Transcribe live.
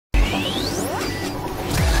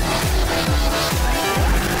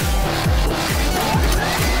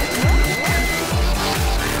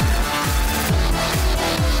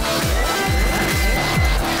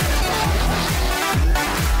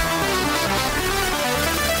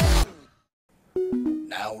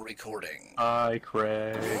recording. Hi,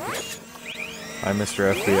 Craig. Hi,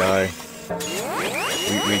 Mr. FBI.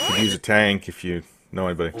 We could use a tank if you know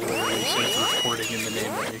anybody. Literally says recording in the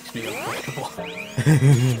name that makes me uncomfortable.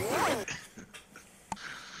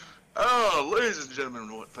 Oh, ladies and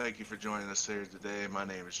gentlemen, thank you for joining us here today. My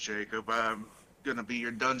name is Jacob. I'm going to be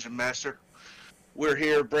your dungeon master. We're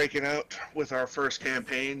here breaking out with our first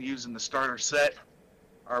campaign using the starter set.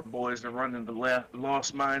 Our boys are running the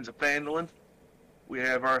Lost Mines of Phandalin. We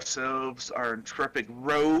have ourselves our intrepid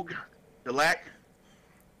rogue, Delac.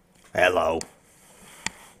 Hello.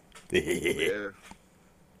 We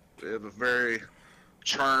have a very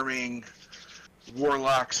charming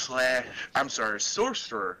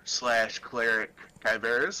sorcerer slash cleric,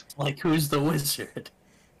 Kyveras. Like, who's the wizard?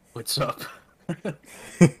 What's up?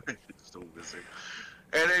 So wizard.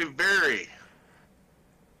 And a very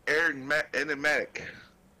enigmatic,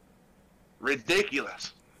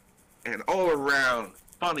 ridiculous, and all-around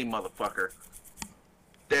funny motherfucker,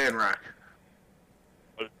 Dan Rock.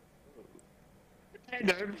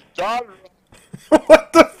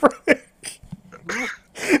 What the frick?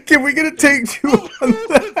 Can we get a take two on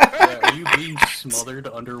that? Yeah, are you being smothered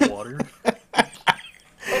underwater? What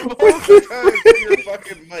the your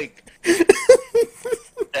fucking mic.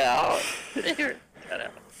 Out.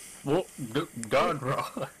 Well, God, bro.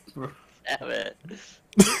 Damn it.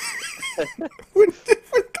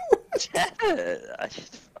 Damn it. I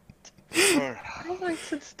just fucked. My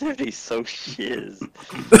sensitivity's so shiz.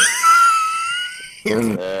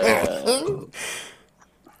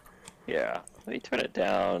 Yeah. Let me turn it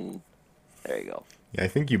down. There you go. Yeah, I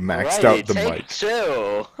think you maxed Alrighty, out the take mic.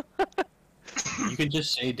 two. You can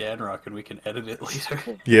just say Dan Rock and we can edit it later.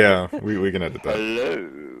 Yeah, we can edit that.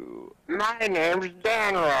 Hello. My name's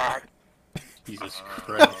Dan Rock. Jesus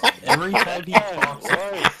Christ. Every time he talks,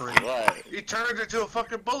 it's different. What? He turned into a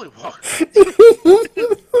fucking bullywog.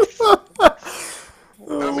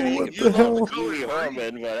 Oh, I mean, what you the love hell? the color You green.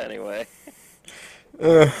 woman, but anyway.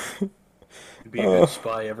 He'd be a good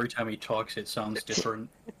spy. Every time he talks, it sounds different.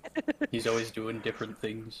 He's always doing different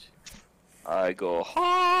things. I go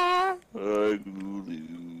ha. I go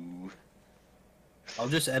loo. I'll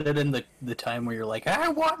just edit in the time where you're like, I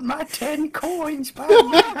want my 10 coins by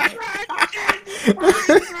minute.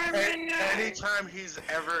 Anytime he's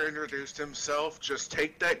ever introduced himself, just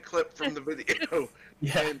take that clip from the video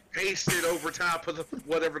Yeah. and paste it over top of the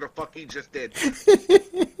whatever the fuck he just did.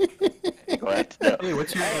 What? No. Hey,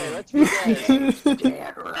 what's your Hey, name? let's begin.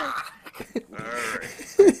 Dan Rock.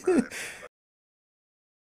 Alright.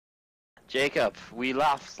 Jacob, we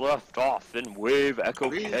left off in Wave Echo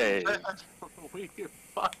Cave. We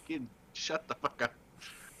fucking shut the fuck up.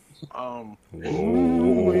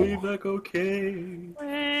 Way back okay. Wave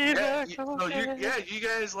Yeah, Echo no, Cave. you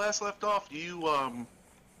guys last left off. You Yeah.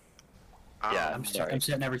 I'm sorry. I'm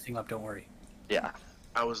setting everything up, don't worry. Yeah.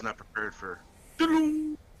 I was not prepared for.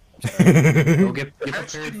 Go get It prepared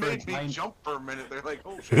actually for a made me giant jump for a minute. They're like,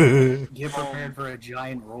 oh shit. get prepared for a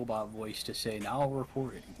giant robot voice to say now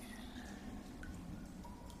reporting.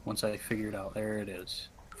 Once I figured out, there it is.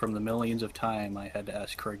 From the millions of time I had to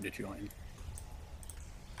ask Craig to join.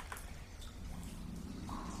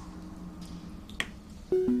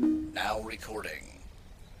 Now recording.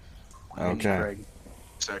 My name's Okay. Craig.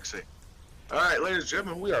 Sexy. Alright, ladies and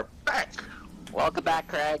gentlemen, we are back. Welcome back,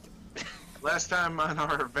 Craig. Last time on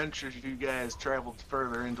our adventures, you guys traveled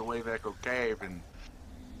further into Wave Echo Cave and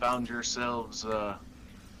found yourselves a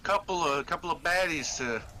couple of baddies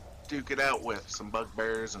to duke it out with. Some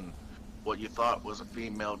bugbears, and what you thought was a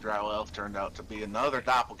female drow elf turned out to be another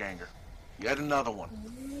doppelganger. Yet another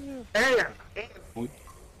one. And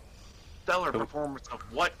stellar performance of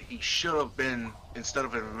what he should have been instead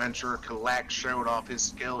of an adventurer. Kalak showed off his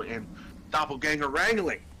skill in doppelganger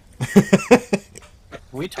wrangling.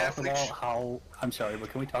 Can we talk Definitely about how... I'm sorry, but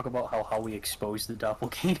can we talk about how we exposed the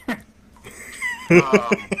doppelganger?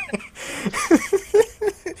 I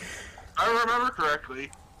remember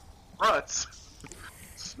correctly, Rutz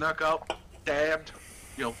snuck up, stabbed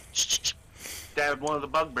one of the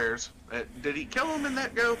bugbears. Did he kill him in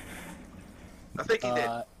that go? I think he did.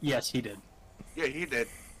 Yes, he did. Yeah, he did.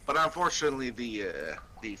 But unfortunately, the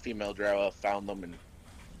female drow elf found them and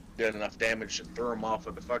did enough damage to throw him off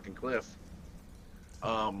of the fucking cliff.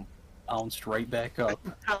 Bounced right back up.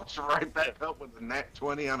 Bounced right back up with a nat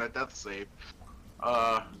 20 on a death save.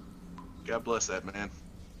 God bless that man.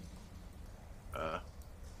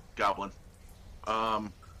 Goblin.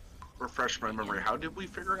 Refresh my memory. How did we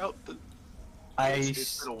figure out the...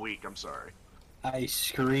 It's been a week, I'm sorry. I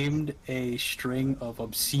screamed a string of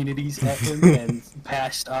obscenities at him and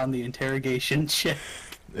passed on the interrogation check.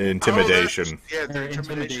 Intimidation. Oh, yeah, the Or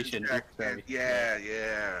intimidation intimidation, check. sorry.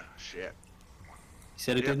 Yeah. Shit. He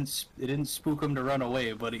said it didn't spook him to run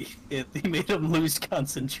away, but he made him lose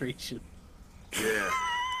concentration. Yeah.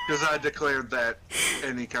 Because I declared that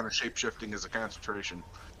any kind of shape-shifting is a concentration.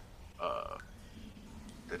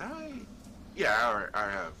 Did I? Yeah, I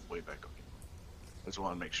have way back. Okay. I just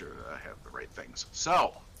want to make sure that I have the right things.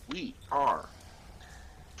 So, we are...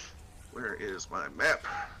 Where is my map?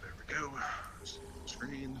 There we go.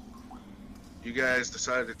 Screen. You guys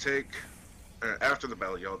decided to take... after the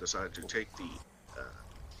battle, y'all decided to take the...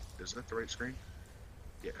 is that the right screen?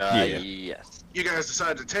 Yeah. Yeah. Yes. You guys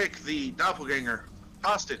decided to take the Doppelganger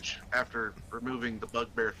hostage after removing the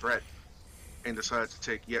bugbear threat, and decided to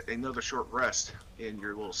take yet another short rest in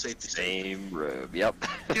your little safety Same room. Yep.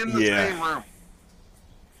 in the Yeah. same room.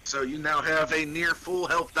 So you now have a near full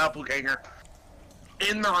health Doppelganger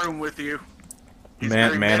in the room with you. He's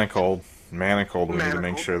very Manacled. Manacled. We need to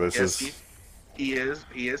make manacled. sure this Yes, is.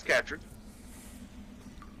 He is captured.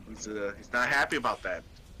 He's not happy about that.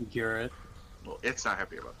 Garrett. Well, it's not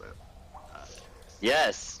happy about that.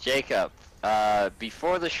 Yes, Jacob.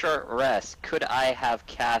 Before the short rest, could I have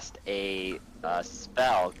cast a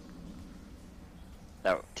spell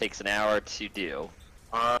that takes an hour to do?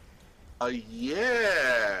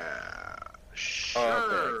 Yeah.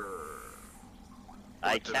 Sure.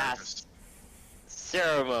 I What did cast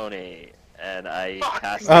ceremony, and I Fuck.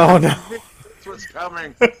 cast. Oh no! That's what's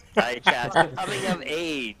coming. I cast coming of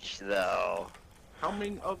age, though.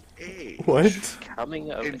 Coming of age. What?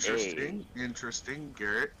 Coming of Interesting. Interesting,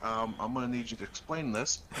 Garrett. I'm gonna need you to explain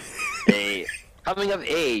this. age. A coming of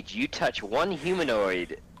age. You touch one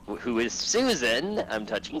humanoid who is Susan. I'm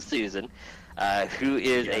touching Susan. Who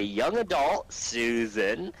is a young adult,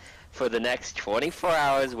 Susan, for the next 24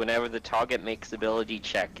 hours. Whenever the target makes ability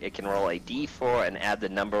check, it can roll a d4 and add the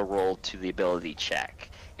number rolled to the ability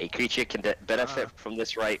check. A creature can benefit from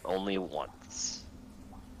this right only once.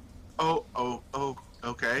 Oh,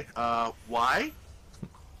 okay. Why?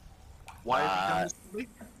 Why have you done this to me?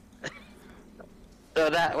 So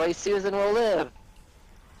that way Susan will live.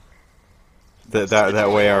 That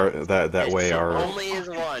way It our only is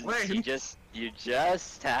once. Wait. You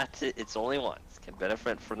just have to. It's only once. Can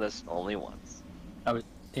benefit from this only once.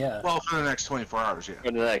 Yeah. Well, for the next 24 hours, yeah.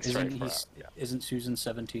 For the next Isn't 24 hours. Yeah. Isn't Susan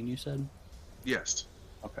 17? You said. Yes.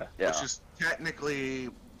 Okay. Yeah. Which is technically,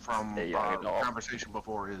 from A young our adult. conversation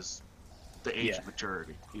before, is the age Yeah. of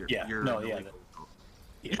maturity. Yeah, no, an yeah, illegal-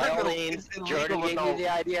 Yeah. By all It's means, an Jordan illegal gave me adult. the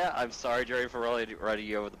idea. I'm sorry, Jordan, for running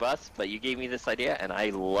you over the bus, but you gave me this idea, and I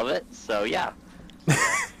love it. So yeah.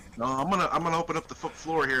 No, I'm gonna open up the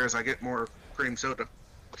floor here as I get more cream soda.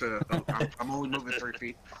 I'm only moving 3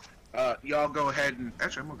 feet. Y'all go ahead and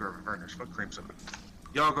actually I'm gonna grab a Verner's. Fuck cream soda.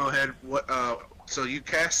 Y'all go ahead. So you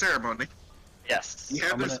cast ceremony. Yes. You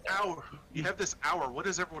have I'm this hour. You have this hour. What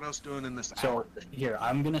is everyone else doing in this hour? So here,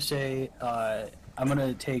 I'm gonna say, I'm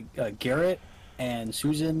gonna take Uh, Garrett and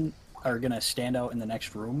Susan are gonna stand out in the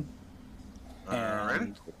next room.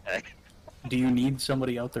 Alright. Okay. Do you need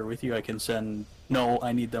somebody out there with you? I can send. No,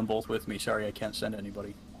 I need them both with me. Sorry, I can't send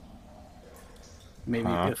anybody. Maybe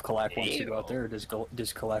if Kalak wants to go out there, does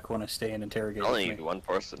Kalak want to stay and interrogate I only with need me? one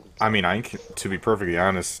person. I mean, to be perfectly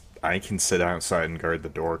honest, I can sit outside and guard the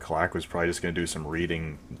door. Kalak was probably just gonna do some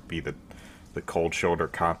reading, be the cold shoulder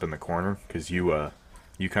cop in the corner, because you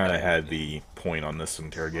kind of had the point on this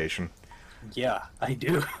interrogation. Yeah, I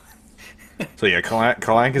do. So yeah,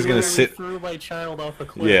 Kalak is gonna sit. Threw my child off a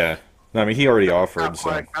cliff. Yeah, no, I mean he already offered. Up, So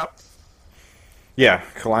like, up. yeah,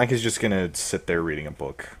 Kalak is just gonna sit there reading a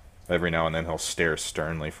book. Every now and then he'll stare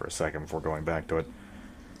sternly for a second before going back to it.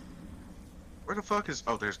 Where the fuck is?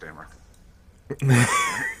 Oh, there's Damrock.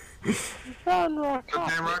 So Damrock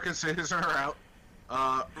Damrock and Susan are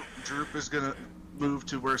out. Droop is gonna move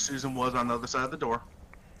to where Susan was on the other side of the door.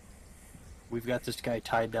 We've got this guy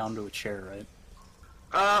tied down to a chair, right?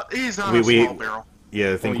 He's on We- a we- small barrel.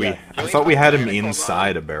 Yeah, I think Oh, yeah. I thought we had him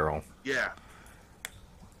inside a barrel. Yeah.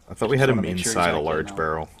 I thought we Just had him wanna make sure he's inside a okay large now.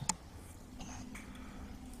 barrel.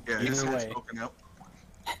 Yeah, his Either head's way. poking out.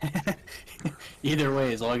 Either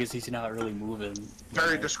way, as long as he's not really moving. Very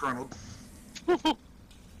Alright. disgruntled.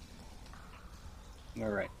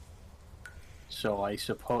 Alright. So I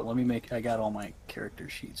suppose I got all my character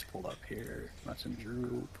sheets pulled up here. That's in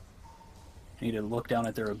Droop. I need to look down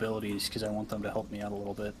at their abilities because I want them to help me out a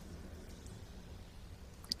little bit.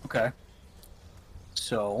 Okay.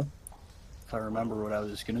 So, if I remember what I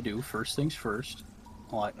was gonna do, first things first.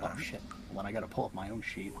 Oh shit. Well, then I gotta pull up my own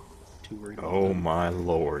sheet. Too worried about Oh that. my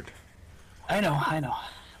lord. I know.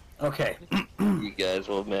 Okay. You guys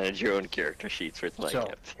will manage your own character sheets with my So-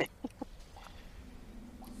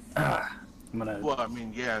 campaign. I'm gonna. Well, I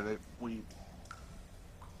mean, yeah, We're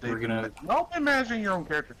gonna. Well, imagine your own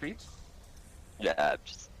character feats. Yeah,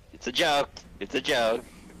 it's a joke. It's a joke.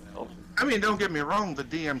 I mean, don't get me wrong. The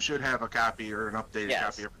DM should have a copy or an updated Yes.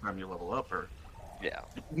 copy every time you level up, or Yeah.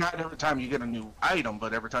 not every time you get a new item,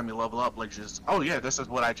 but every time you level up, like just, oh yeah, this is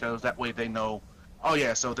what I chose. That way they know. Oh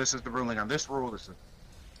yeah, so this is the ruling on this rule. This is.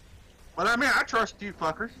 But I mean, I trust you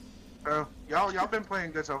fuckers. So y'all been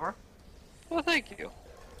playing good so far. Well, thank you.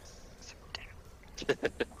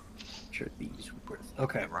 Sure, these worth.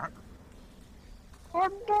 Okay. Right.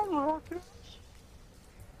 I'm done, Rocket.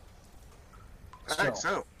 Alright,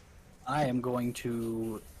 so I am going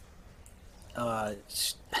to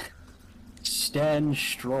stand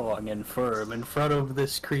strong and firm in front of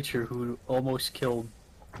this creature who almost killed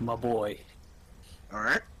my boy. all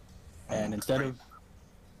right. And instead of...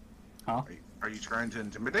 Huh? Are you trying to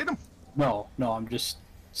intimidate him? No, I'm just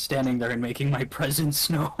standing there and making my presence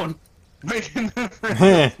known. Making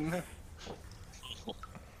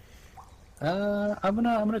I'm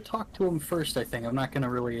gonna talk to him first. I think I'm not gonna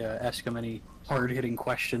really ask him any hard-hitting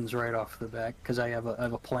questions right off the bat because I have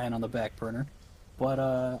a plan on the back burner. But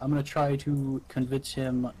I'm gonna try to convince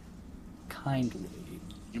him kindly.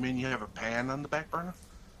 You mean you have a pan on the back burner?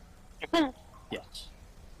 Yes,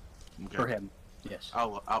 Okay. for him. Yes.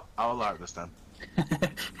 I'll allow it this time.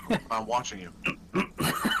 I'm watching you.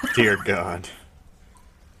 Dear God.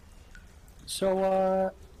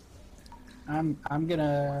 So I'm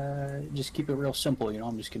gonna just keep it real simple. You know,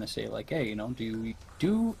 I'm just gonna say like, hey, you know, do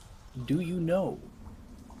you know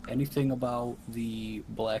anything about the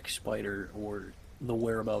black spider or the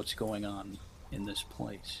whereabouts going on in this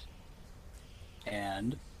place?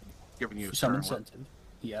 And Giving you a some stern look. incentive.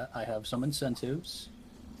 Yeah, I have some incentives,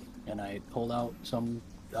 and I hold out some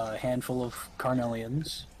handful of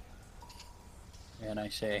carnelians, and I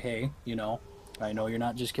say, hey, you know, I know you're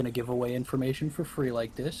not just gonna give away information for free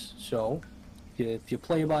like this, so if you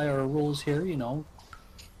play by our rules here, you know,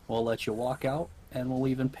 we'll let you walk out, and we'll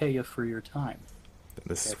even pay you for your time.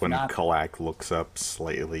 This is If when not- Kalak looks up,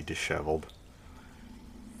 slightly disheveled.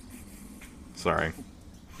 Sorry.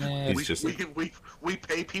 Eh, He's just... We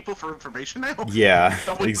pay people for information now. Yeah,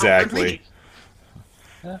 Don't we exactly.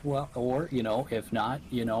 well, or, you know, if not,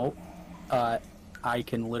 you know, I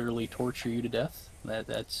can literally torture you to death.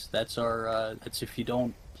 That's our that's if you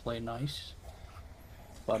don't play nice.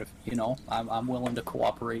 But if you know, I'm willing to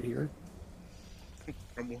cooperate here.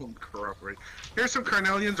 I'm willing to corroborate. Here's some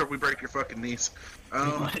carnelians, or we break your fucking knees.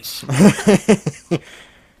 Nice.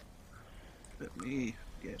 Let me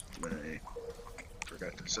get my.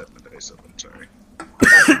 Forgot to set my dice up. I'm sorry.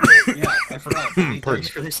 Yeah, I forgot. I need Pardon.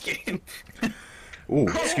 dice for this game. Ooh,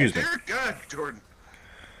 excuse me. Dear God, Jordan.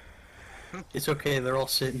 It's okay. They're all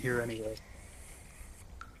sitting here anyway.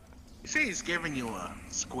 You see, he's giving you a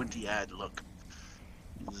squinty-eyed look.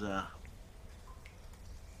 He's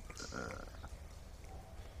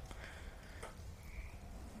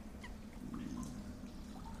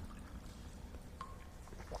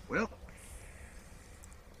well,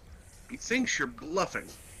 he thinks you're bluffing.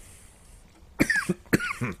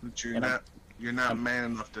 But you're not man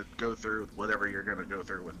enough to go through whatever you're gonna go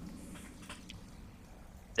through with.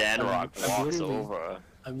 Danrock I'm walks literally- over.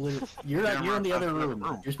 I'm literally. You're in the other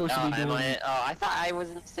room. You're supposed to be doing. I thought I was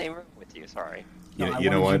in the same room with you. Sorry. No, You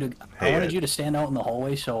know what? I Hey, wanted you to stand out in the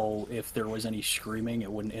hallway, so if there was any screaming,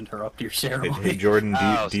 it wouldn't interrupt your ceremony. Hey, Jordan,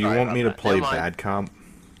 Oh, do you sorry want me to about that. play Never mind. bad comp?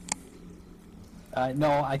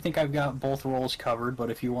 No, I think I've got both roles covered,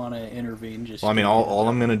 but if you want to intervene, just... Well, I mean, all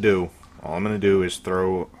I'm gonna do is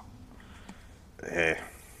throw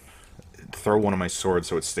one of my swords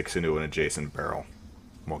so it sticks into an adjacent barrel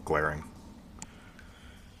while glaring.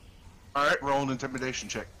 Alright, roll an intimidation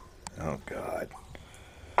check. Oh God.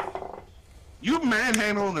 You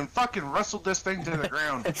manhandled and fucking wrestled this thing to the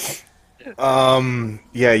ground.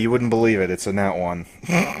 Yeah, you wouldn't believe it. It's a nat one.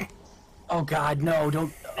 Oh God, no,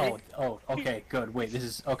 don't... Oh, okay, good. Wait, this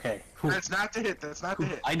is... Okay. Whew. That's not to hit, that's not to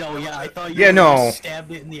hit. I know, yeah, I thought you Yeah, would've no.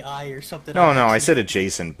 stabbed it in the eye or something. No, I said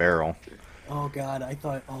adjacent barrel. Oh God, I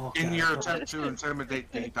thought... Oh, In God. your attempt to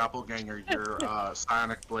intimidate the doppelganger, your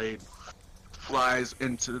sonic blade flies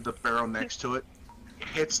into the barrel next to it,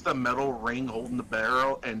 hits the metal ring holding the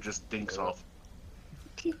barrel, and just dinks off.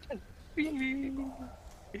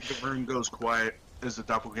 The room goes quiet as the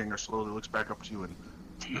doppelganger slowly looks back up to you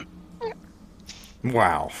and...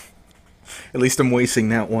 Wow. At least I'm wasting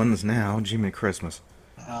nat ones now. Jimmy Christmas.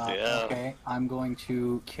 Yeah. Okay, I'm going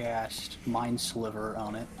to cast Mind Sliver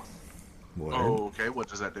on it. What? Oh, okay, what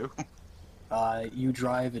does that do? You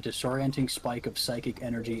drive a disorienting spike of psychic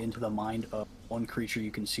energy into the mind of one creature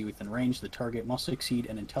you can see within range. The target must succeed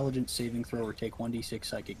an intelligence saving throw or take 1d6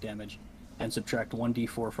 psychic damage and subtract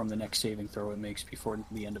 1d4 from the next saving throw it makes before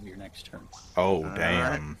the end of your next turn. Oh,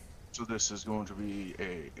 damn. So this is going to be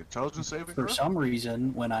a intelligence saving For throw? some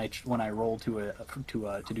reason, when I roll to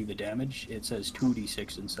do the damage, it says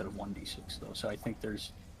 2d6 instead of 1d6 though. So I think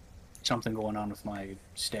there's something going on with my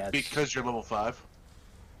stats. Because you're level 5?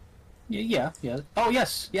 Yeah. Oh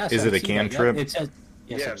yes. Is I it a see that. cantrip? Yeah, it says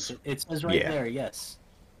Yes. It says right Yeah. there. Yes.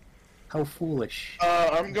 How foolish.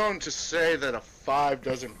 I'm going to say that a 5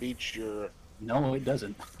 doesn't beat your... No, it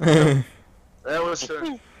doesn't. That was...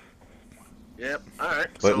 Yep, alright.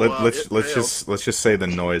 Let's just say the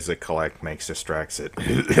noise that Collect makes distracts it.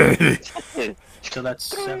 So that's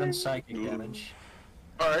 7 psychic damage.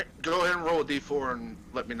 Alright, go ahead and roll a d4 and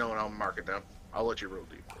let me know and I'll mark it down. I'll let you roll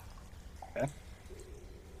a d4. Okay.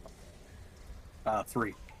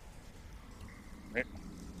 3. Okay.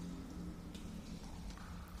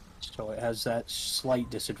 So it has that slight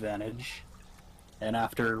disadvantage, and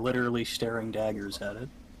after literally staring daggers at it,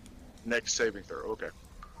 Next saving throw, okay.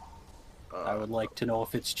 I would like to know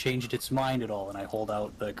if it's changed its mind at all, and I hold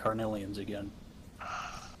out the carnelians again.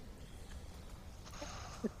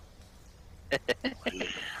 Oh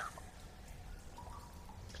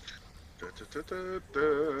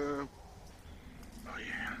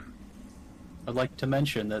yeah. I'd like to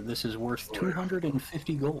mention that this is worth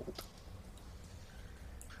 250 gold.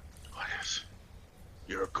 What is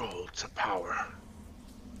your gold to power?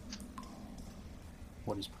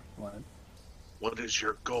 What is what? What is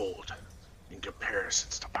your gold in comparison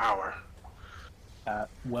to power?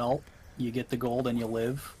 Well, you get the gold and you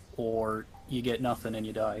live, or you get nothing and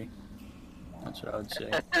you die. That's what I would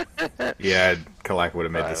say. Yeah, Kalak would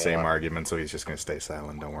have made the same argument, so he's just going to stay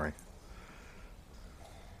silent, don't worry.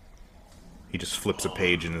 He just flips a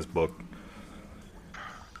page in his book.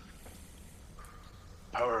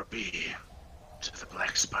 Power be to the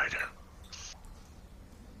black spider.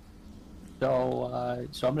 So,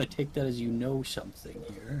 so I'm going to take that as you know something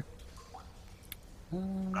here.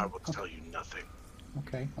 I will tell you nothing.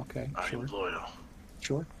 Okay, I sure. am loyal.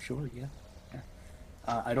 Sure, yeah.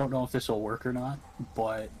 I don't know if this will work or not,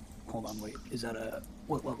 but hold on, wait. Is that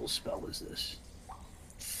what level spell is this?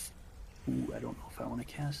 Ooh, I don't know if I want to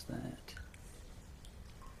cast that.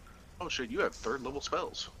 Oh shit, you have 3rd level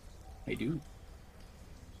spells. I do.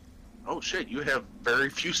 Oh shit, you have very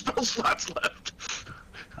few spell slots left.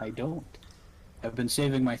 I don't. I've been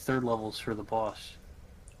saving my 3rd levels for the boss.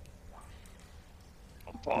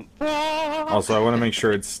 Also, I want to make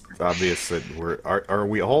sure it's obvious that are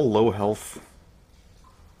we all low health?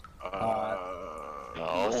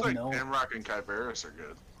 Looks like no. Amrock and Kyberis are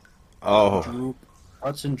good. Oh, Droop,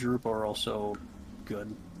 Ruts and Droop are also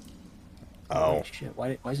good. oh, Shit,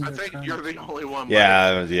 why isn't I there think turn you're up? the only one.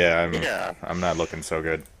 yeah. I'm not looking so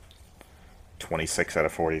good. 26 out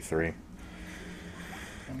of 43. I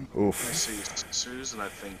Oof. see Susan, I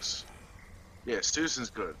think's... Yeah, Susan's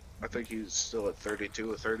good. I think he's still at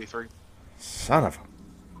 32 or 33. Son of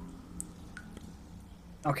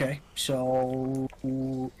a... Okay, so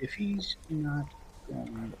if he's not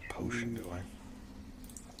going Potion, do I?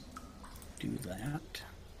 to do that,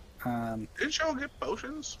 Didn't y'all get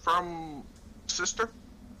potions from Sister?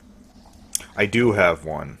 I do have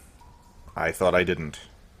one. I thought I didn't.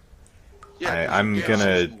 I'm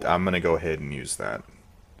gonna go ahead and use that.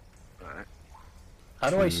 Alright. how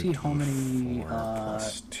do I see how many? 4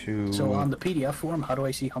 plus 2. So on the PDF form, how do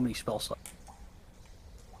I see how many spell slots?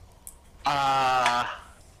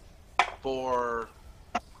 For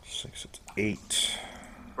 6, it's 8.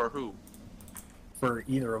 who? For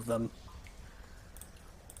either of them.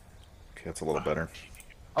 Okay, that's a little better.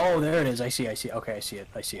 Oh, there it is. I see. Okay, I see it.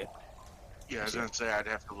 Yeah, I was gonna say I'd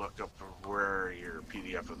have to look up where your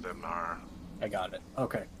PDF of them are. I got it.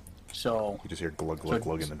 Okay, so You just hear glug glug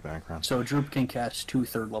glug in the background. so Droop can cast 2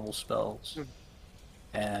 3rd level spells,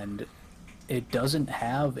 and it doesn't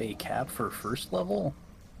have a cap for 1st level,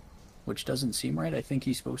 which doesn't seem right. I think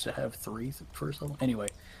he's supposed to have 3 first level. Anyway,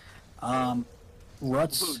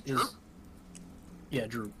 Ruts Who, is Droop? yeah,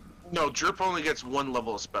 Droop. No, Drip only gets 1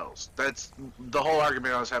 level of spells. That's the whole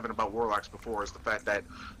argument I was having about Warlocks before, is the fact that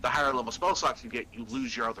the higher level spell slots you get, you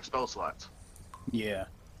lose your other spell slots. Yeah.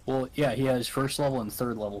 Well, yeah, he has 1st level and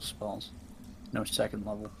 3rd level spells. No 2nd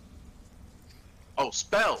level. Oh,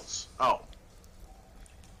 spells! Oh.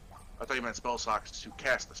 I thought you meant spell slots to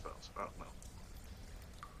cast the spells. Oh, no.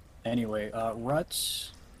 Anyway,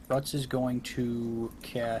 Ruts is going to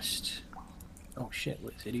cast... Oh shit,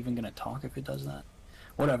 is it even going to talk if it does that?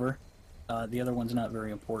 Whatever. The other one's not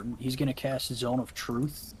very important. He's going to cast Zone of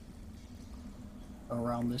Truth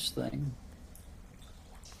around this thing.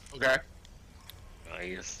 Okay.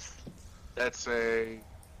 Nice. That's a...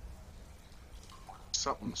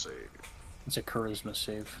 something save. It's a charisma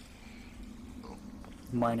save.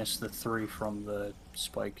 Minus the 3 from the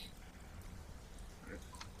spike.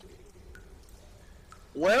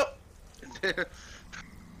 Well,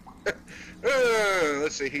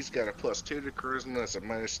 let's see. He's got a +2 to charisma. That's a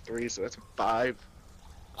 -3, so that's a 5.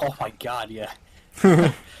 Oh my god, yeah.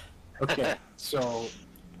 Okay, so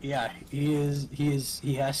yeah, he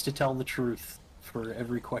has to tell the truth for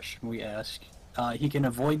every question we ask. He can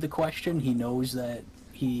avoid the question. He knows that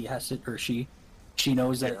he has to, or she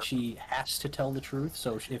knows that she has to tell the truth.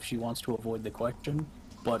 So if she wants to avoid the question,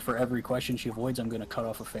 but for every question she avoids, I'm going to cut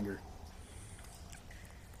off a finger.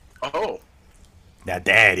 Oh. Now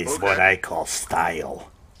that is Okay. what I call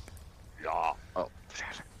style. Yeah. Oh.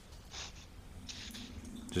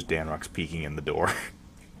 Just Danrock's peeking in the door.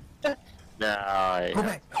 Go No.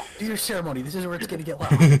 back. Do your ceremony. This is where it's going to get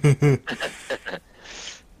loud.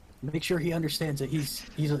 Make sure he understands that he's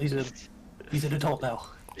an adult now.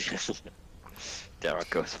 Derek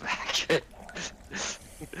goes back.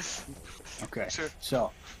 Okay. Sure.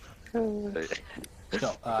 So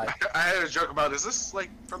I had a joke about, is this like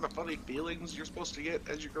from the funny feelings you're supposed to get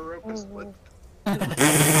as you grow up? Is what? I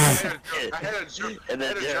had a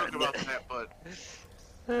joke about that, but.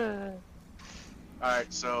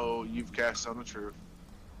 Alright, so you've cast on the truth.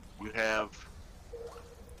 You have.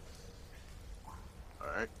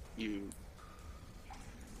 Alright, you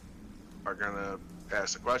are gonna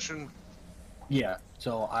ask the question. yeah.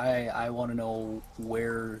 So I want to know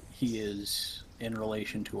where he is in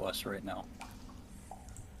relation to us right now.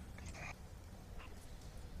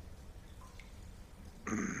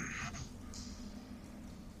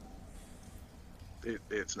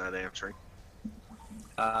 It's not answering.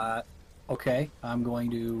 Okay, I'm going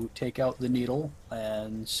to take out the needle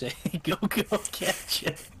and say, go catch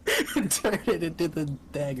it, and turn it into the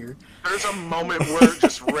dagger. There's a moment where it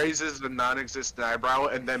just raises the non-existent eyebrow,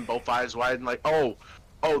 and then both eyes widen, like, oh,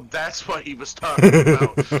 that's what he was talking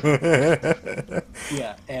about.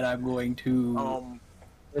 Yeah, and I'm going to Um,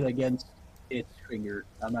 it against its finger.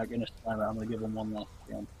 I'm not going to slam it. I'm going to give him one last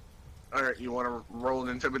chance. all right, you want to roll an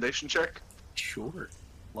intimidation check? Sure.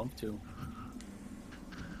 Love to.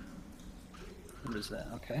 What is that?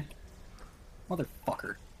 Okay.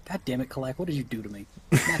 Motherfucker. God damn it, Kalak, what did you do to me?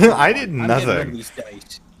 I did I'm getting rid of nothing. these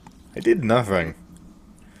dice. I did nothing.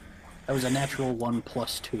 That was a natural 1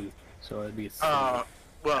 plus 2, so it'd be 3. Well,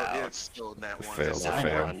 Ouch. it's still in that one. Failed, It's I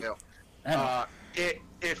still failed. one. Ah,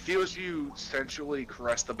 It feels you sensually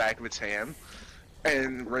caress the back of its hand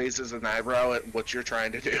and raises an eyebrow at what you're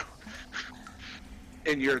trying to do.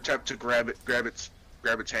 In your attempt to grab its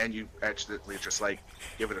hand, you accidentally just like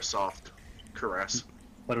give it a soft caress.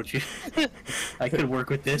 why don't you? I could work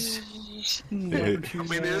with this. I mean,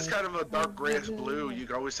 it is kind of a dark grayish blue. You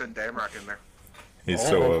could always send Damrock in there.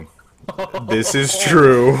 So, this is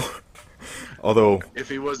true. Although, If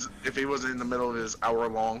he was in the middle of his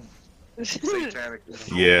hour-long satanic.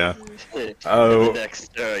 yeah. The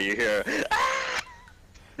next you hear.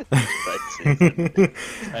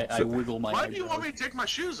 I wiggle my Why do you eyebrows. want me to take my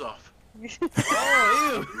shoes off?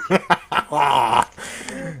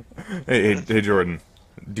 Hey, Jordan.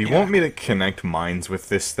 Do you want me to connect minds with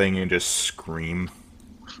this thing and just scream?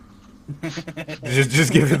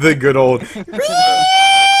 just give it the good old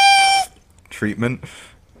treatment.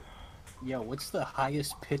 Yeah, what's the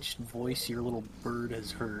highest pitched voice your little bird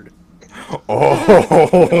has heard?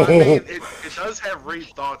 Oh. I mean, it does have read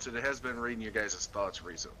thoughts, and it has been reading you guys' thoughts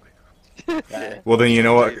recently. Well, then you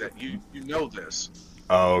know what? You know this.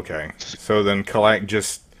 Oh, okay. So then Kalak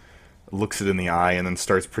just looks it in the eye and then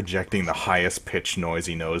starts projecting the highest pitched noise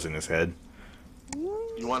he knows in his head.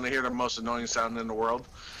 You want to hear the most annoying sound in the world?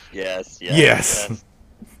 Yes. Yes.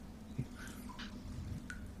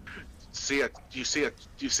 You see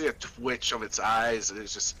a twitch of its eyes, and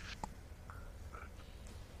it's just.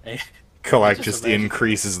 Kalak Just just imagine-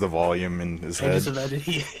 increases the volume in his I head. just imagine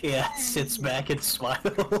he sits back and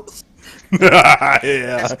smiles. Yeah.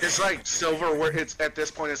 It's like silverware. It's at this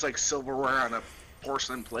point, it's like silverware on a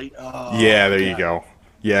porcelain plate. Oh, Yeah, there you God. go.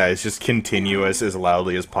 Yeah, it's just continuous as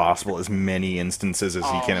loudly as possible, as many instances as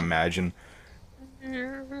you can imagine.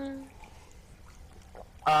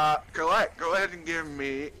 Colette, go ahead and give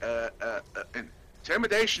me an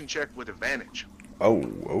intimidation check with advantage. Oh,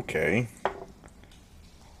 okay.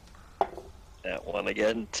 That one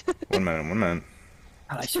again. One minute.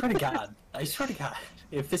 God, I swear to God,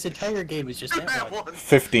 if this entire game is just That that one, one.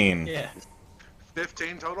 15. yeah.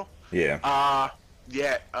 15 total. Yeah.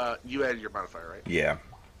 You added your modifier, right? Yeah.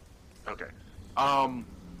 Okay. I'm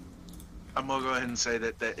gonna go ahead and say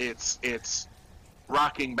that it's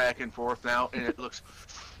rocking back and forth now, and it looks.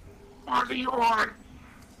 What are you on?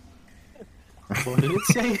 What did it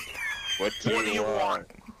say? What do you want?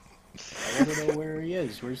 I want to know where he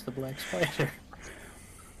is. Where's the black spider?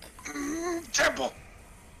 Temple.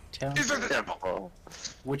 Temple. He's in the temple.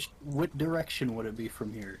 What direction would it be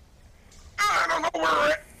from here? I don't know where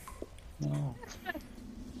we're at. No.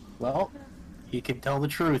 Well, he can tell the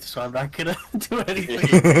truth, so I'm not gonna do anything.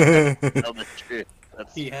 Tell the truth.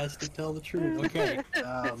 He has to tell the truth. Okay.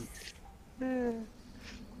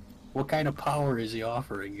 What kind of power is he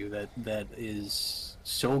offering you that is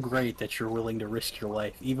so great that you're willing to risk your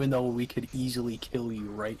life, even though we could easily kill you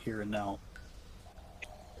right here and now?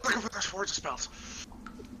 Looking for those forge spells.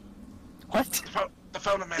 What? The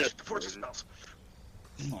fountain magic, the forge spells.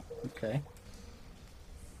 Oh, okay.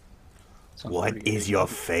 Sounds What pretty is good. your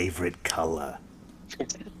favorite color?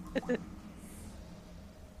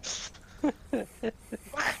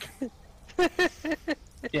 Black.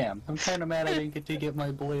 Damn, I'm kind of mad I didn't get to get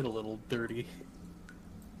my blade a little dirty.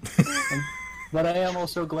 But I am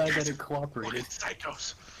also glad that it cooperated.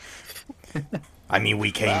 Psychos. I mean,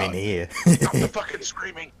 we came in here. Stop the fucking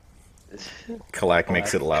screaming. Kalak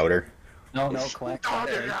makes it louder. No, Clack. Oh,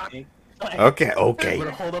 dear God. Okay, okay, I'm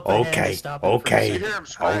gonna hold up a hand to okay, stop it for a You okay. hear him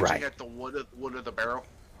scratching Alright. at the wood of the barrel,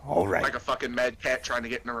 All like right. a fucking mad cat trying to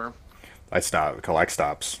get in the room. I stop. Kalak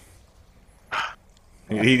stops.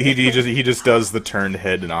 He just does the turned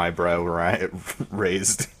head and eyebrow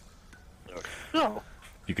raised. No.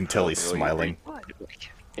 You can tell he's smiling.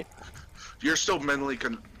 You're still mentally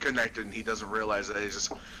connected, and he doesn't realize that. He's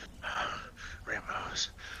just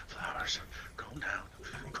rainbows, flowers. Calm down.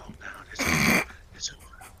 It's over.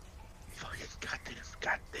 Fucking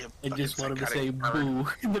goddamn. I just fucking want him to say psychotic burn. boo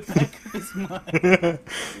in the back of his mind.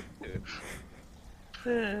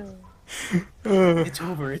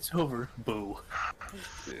 It's over, boo.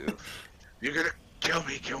 You're gonna kill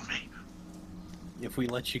me. If we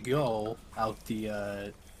let you go out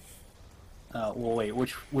the, well, wait,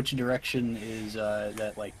 which direction is,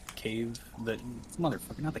 that, like, cave? The,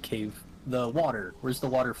 motherfucker, not the cave. The water. Where's the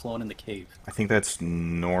water flowing in the cave? I think that's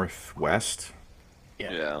northwest.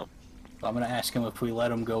 Yeah. I'm gonna ask him if we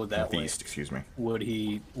let him go that way. Northeast, excuse me. Would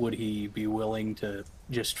he be willing to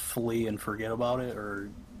just flee and forget about it,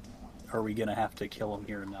 or are we gonna have to kill him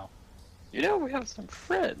here and now? You know, we have some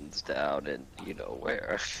friends down in, you know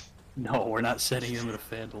where. No, we're not sending him to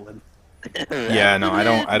Phandalin. Yeah, no,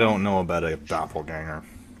 I don't know about a doppelganger.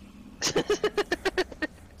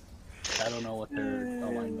 I don't know what their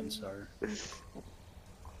alignments are.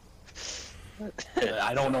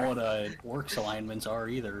 I don't know what orcs alignments are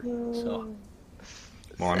either. So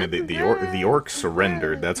Well, I mean, the orcs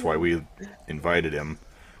surrendered. That's why we invited him.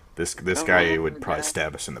 This guy would probably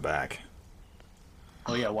stab us in the back.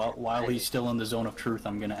 oh yeah, while he's still in the zone of truth,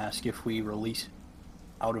 I'm gonna ask if we release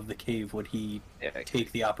out of the cave, would he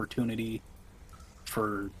take the opportunity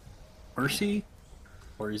for mercy,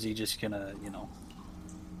 or is he just gonna,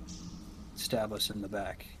 stab us in the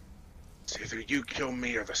back? It's either you kill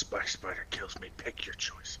me or the black spider kills me. Pick your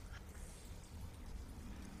choice.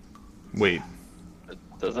 Wait, It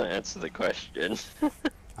doesn't answer the question.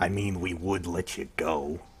 I mean, we would let you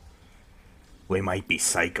go. We might be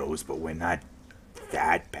psychos, but we're not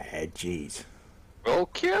that bad. Jeez. We'll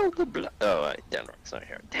kill the oh, Denmark's not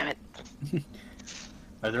here. Damn it.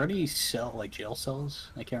 Are there any jail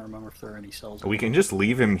cells? I can't remember if there are any cells. We can just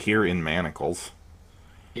leave him here in manacles.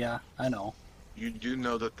 Yeah, I know. You do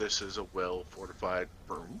know that this is a well-fortified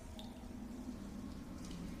room.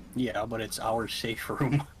 Yeah, but it's our safe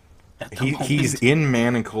room. At the He's moment. in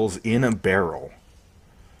manacles in a barrel.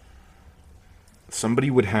 Somebody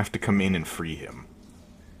would have to come in and free him.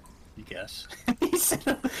 I guess. He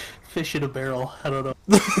said fish in a barrel. I don't know.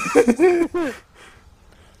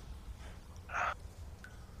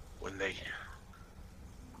 When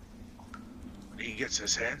he gets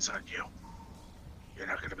his hands on you, you're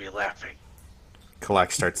not gonna be laughing.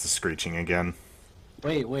 Kalak starts the screeching again.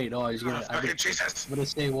 Wait. Oh, I was gonna. Fucking Jesus! I'm gonna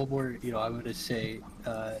say one more. I'm gonna say.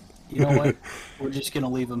 You know what? We're just gonna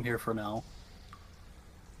leave him here for now.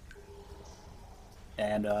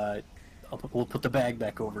 And we'll put the bag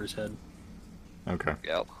back over his head. Okay.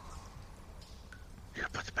 Yep. You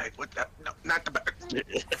put the bag. What? No, not the bag.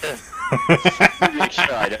 Make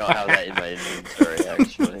sure I don't have that in my inventory,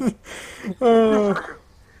 actually.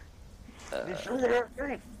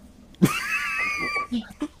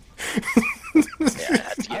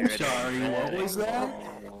 Yeah, I'm sorry. What was that?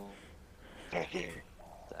 Yeah.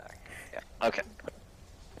 Okay.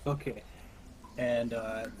 Okay. And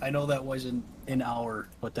I know that wasn't an hour,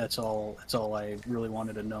 but that's all I really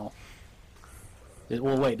wanted to know.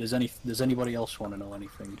 Well, wait. Does anybody else want to know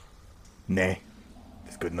anything? Nah.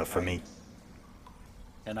 It's good enough for me.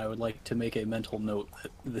 And I would like to make a mental note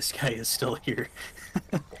that this guy is still here.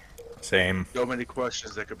 Same. So many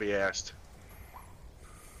questions that could be asked.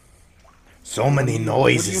 So many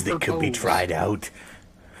noises that could be propose? tried out.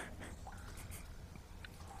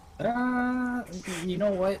 You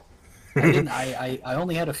know what? I didn't. I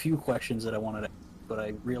only had a few questions that I wanted to ask, but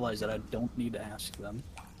I realized that I don't need to ask them.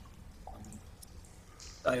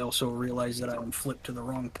 I also realized that I flipped to the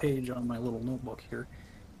wrong page on my little notebook here.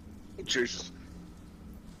 Jesus.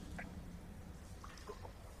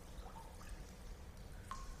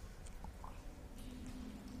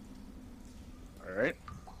 All right.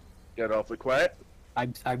 Got awfully quiet.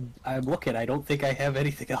 I'm looking. I don't think I have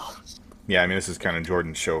anything else. Yeah, I mean, this is kind of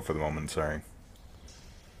Jordan's show for the moment, sorry.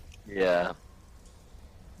 Yeah.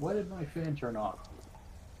 Why did my fan turn off?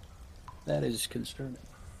 That is concerning.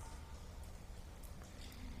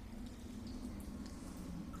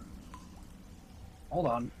 Hold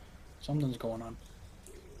on. Something's going on.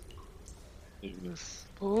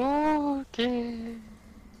 Okay.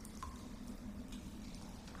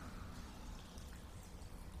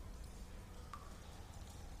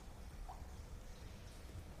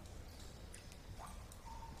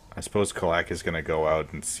 I suppose Kalak is going to go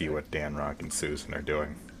out and see what Dan, Rock, and Susan are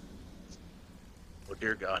doing. Oh,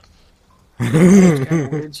 dear God. It's kind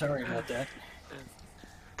of weird. Sorry about that.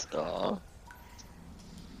 Aw.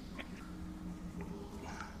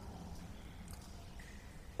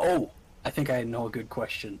 Oh, I think I know a good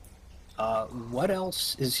question. What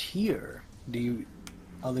else is here? Do you,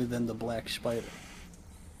 other than the black spider?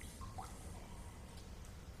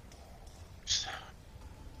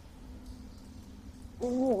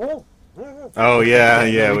 Oh, yeah,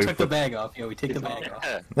 yeah. We took the bag off. Yeah, we take the bag off.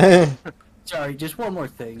 Sorry, just one more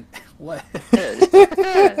thing. What?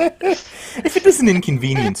 If it doesn't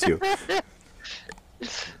inconvenience you.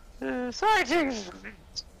 Sorry, Tiggs.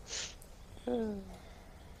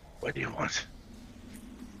 What do you want?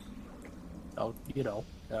 Oh, you know,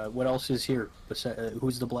 what else is here?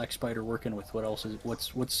 Who's the black spider working with? What else is?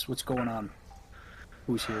 What's going on?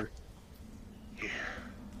 Who's here?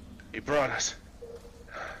 He brought us.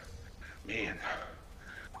 Me and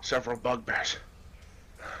several bugbears.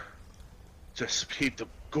 Just keep the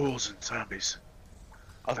ghouls and zombies,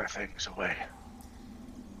 other things away.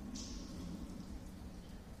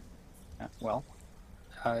 Well,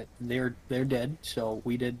 they're dead, so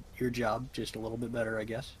we did your job just a little bit better, I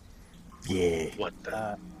guess. Yeah. What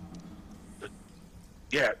the?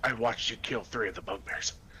 Yeah, I watched you kill 3 of the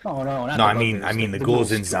bugbears. Oh no, not No, the I mean, bugbears, the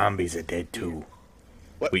ghouls and zombies are dead too.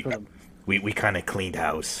 What? We kind of cleaned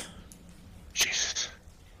house. Jesus.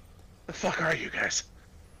 The fuck are you guys?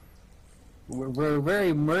 We're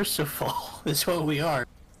very merciful. Is what we are.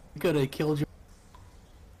 We could have killed you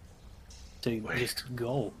to Wait. just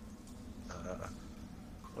go.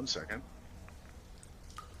 1 second.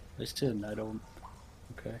 Listen, I don't.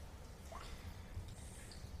 Okay.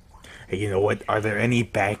 Hey, you know what? Are there any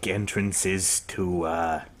back entrances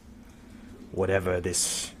to, whatever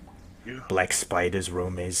this You? black spider's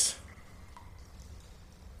room is?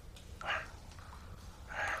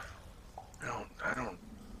 I don't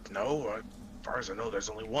know. As far as I know, there's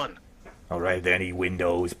only one. Alright, any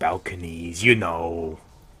windows, balconies, you know.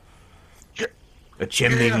 You're, A you're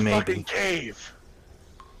chimney, in a maybe. fucking cave.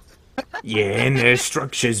 Yeah, and there's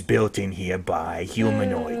structures built in here by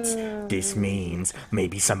humanoids. This means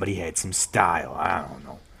maybe somebody had some style. I don't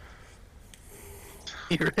know.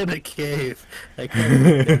 You're in a cave. I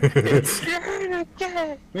can't. You're in a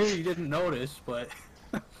cave. Maybe you didn't notice, but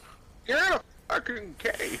You're in a fucking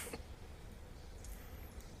cave.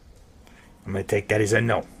 I'm gonna take that as a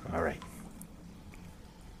no. Alright.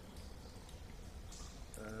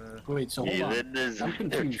 wait. So hold on. I'm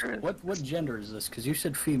confused. What gender is this? Because you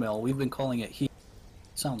said female. We've been calling it he.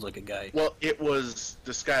 Sounds like a guy. Well, it was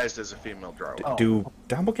disguised as a female drow. Oh. Do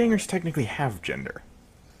doppelgangers technically have gender?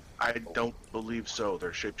 I don't believe so.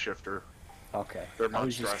 They're shapeshifter. Okay. They're I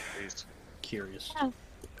was just monstrosities. curious.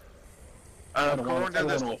 According to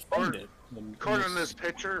this, offend it. according to this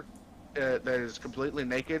picture, that is completely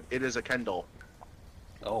naked, it is a Kendall.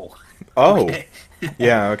 Oh. Oh! Okay.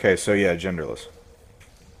 Yeah, okay, so yeah, genderless.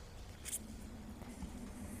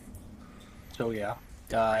 So yeah,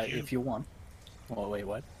 if you want. Oh wait,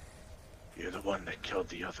 what? You're the one that killed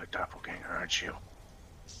the other doppelganger, aren't you?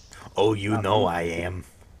 Oh, you know I am.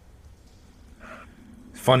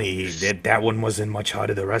 Funny, that one wasn't much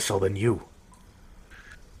harder to wrestle than you.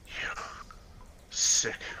 You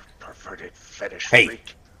sick, perverted fetish Hey,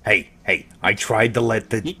 freak. hey, I tried to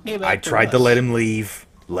let He came I after tried to us. let him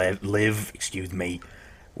live, excuse me.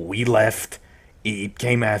 We left, it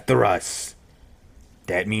came after us.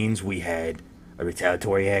 That means we had a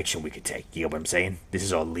retaliatory action we could take. You know what I'm saying? This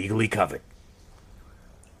is all legally covered.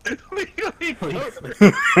 Legally killed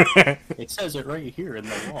her. It says it right here in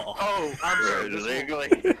the law. Oh, I'm sorry. Legally.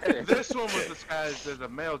 This one was disguised as a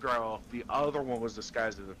male drow. The other one was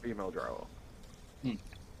disguised as a female drow.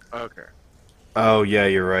 Okay. Oh yeah,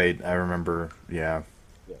 you're right. I remember. Yeah.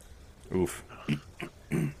 Oof.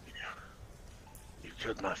 You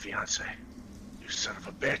killed my fiance. You son of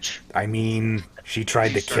a bitch. I mean, she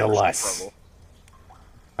tried to kill us.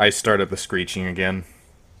 I started the screeching again.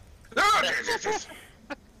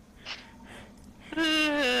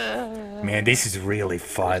 Man, this is really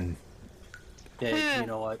fun. Yeah, you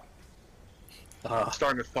know what?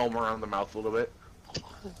 Starting to foam around the mouth a little bit.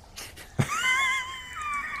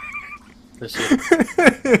 This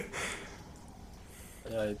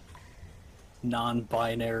is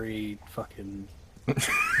non-binary fucking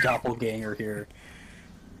doppelganger here.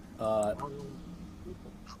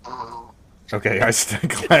 Okay, I still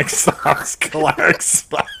collect socks.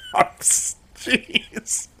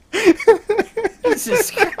 Jeez.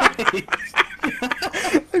 Jesus Christ!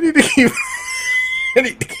 I need to keep. I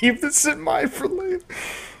need to keep this in mind for later.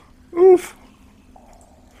 Oof.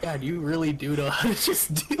 God, you really do know how to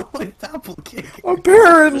just deal with doppelganger.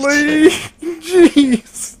 Apparently.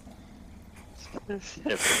 Jeez.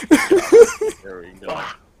 There we go.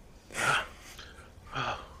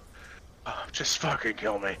 Just fucking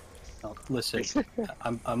kill me. No, listen,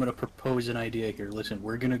 I'm gonna propose an idea here. Listen,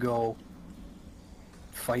 we're gonna go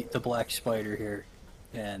fight the black spider here,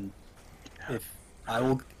 and if I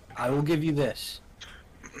will give you this.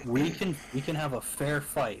 We can have a fair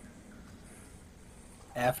fight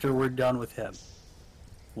after we're done with him.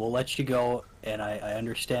 We'll let you go, and I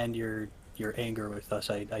understand your anger with us.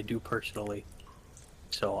 I do personally.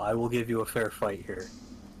 So I will give you a fair fight here.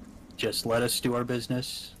 Just let us do our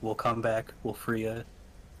business. We'll come back. We'll free you.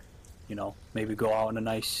 You know, maybe go out in a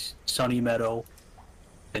nice sunny meadow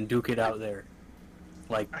and duke it out there.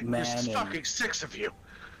 Like man There's and... fucking 6 of you.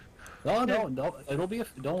 No, it'll be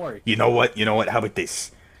don't worry. You know what? How about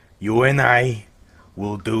this? You and I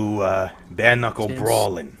will do bare knuckle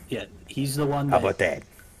brawling. Yeah, he's the one that... How about that?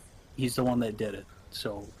 He's the one that did it,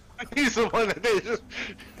 so... He's the one that did it.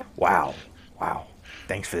 Wow.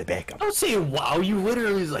 Thanks for the backup. Don't say wow, you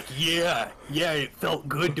literally was like, yeah, it felt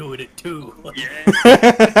good doing it too.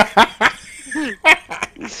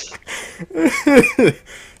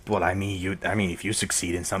 Well, I mean, if you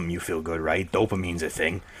succeed in something, you feel good, right? Dopamine's a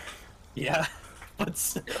thing. Yeah, but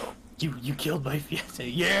still, you killed my fiance.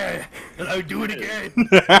 Yeah, and I would do it again.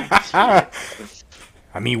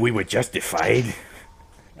 I mean, we were justified.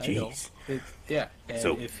 Jeez. Yeah, and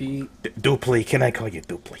So, if he... Dupli, can I call you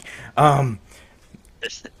Dupli?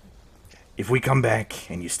 If we come back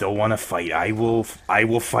and you still want to fight, I will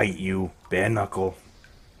fight you, bare knuckle.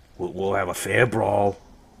 We'll have a fair brawl.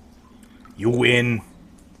 You win.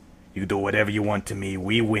 You do whatever you want to me.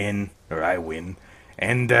 We win, or I win,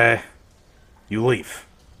 and you leave.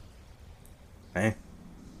 Eh?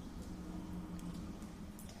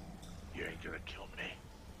 You ain't gonna kill me.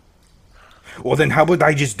 Well, then how about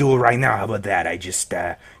I just do it right now? How about that? I just,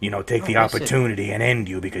 take the listen. opportunity and end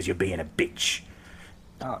you because you're being a bitch.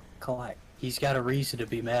 Oh, Clyde, he's got a reason to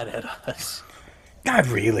be mad at us. Not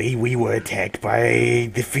really. We were attacked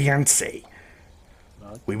by the fiancé.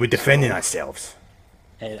 We were defending ourselves.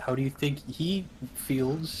 And how do you think he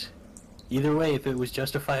feels? Either way, if it was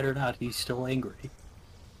justified or not, he's still angry.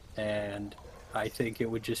 And I think it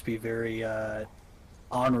would just be very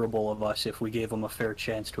honorable of us if we gave him a fair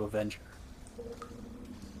chance to avenge her.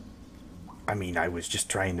 I mean, I was just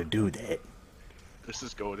trying to do that. This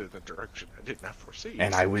is going in the direction I did not foresee.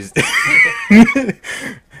 And I was...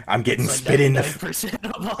 I'm getting Like spit in the...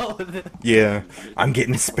 99% of all of it. Yeah, I'm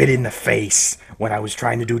getting spit in the face when I was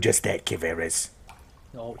trying to do just that, Kiveres.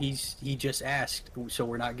 No, he just asked, so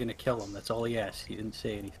we're not gonna kill him. That's all he asked. He didn't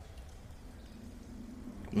say anything.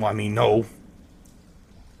 Well, I mean, no.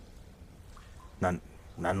 Not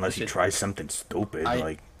unless he Listen, tries something stupid,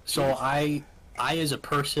 like... So I as a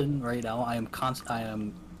person right now, I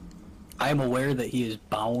am aware that he is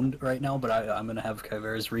bound right now, but I'm gonna have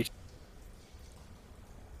Kyver's reach.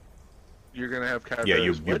 You're gonna have Kyver's Yeah,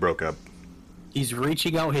 you what? broke up. He's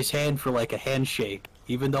reaching out his hand for like a handshake,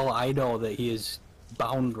 even though I know that he is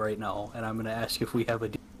bound right now, and I'm gonna ask if we have a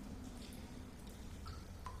deal.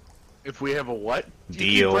 If we have a what? You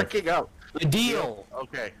Deal. keep breaking up. A deal!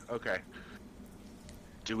 Okay.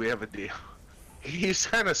 Do we have a deal? He's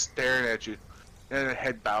kind of staring at you, and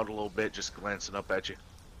head bowed a little bit, just glancing up at you.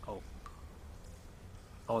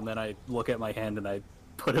 Oh, and then I look at my hand and I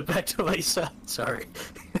put it back to my side. Sorry.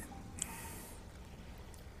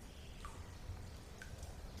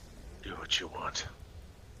 Do what you want.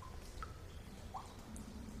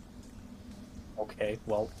 Okay,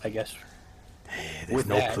 well, I guess. There's With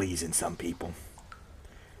no that- pleasing some people.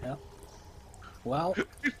 Yeah. Well,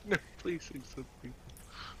 No, please say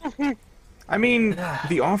something. I mean,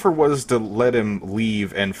 the offer was to let him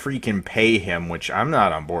leave and freaking pay him, which I'm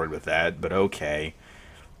not on board with that, but okay.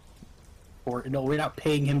 no, we're not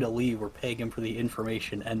paying him to leave. We're paying him for the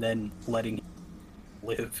information and then letting him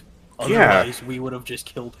live. Yeah. Otherwise, we would have just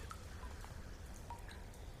killed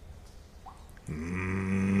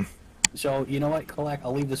him. So, you know what, Kalak?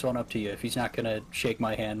 I'll leave this one up to you. If he's not gonna shake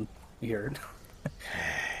my hand here.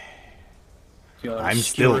 If you want to I'm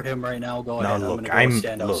skewer still- him right now, go No, ahead. look, I'm gonna go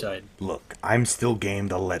stand outside. Look, I'm still game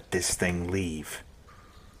to let this thing leave.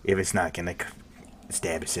 If it's not gonna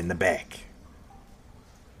stab us in the back.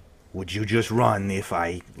 Would you just run if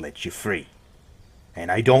I let you free? And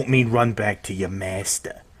I don't mean run back to your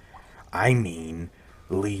master. I mean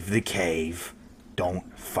leave the cave.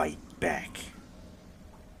 Don't fight back.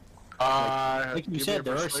 Like you give me said, a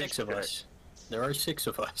there are persuasion 6 of check. us. There are 6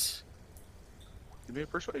 of us. Give me a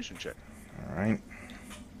persuasion check. Alright.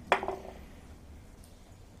 I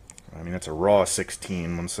mean, that's a raw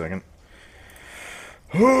 16. 1 second.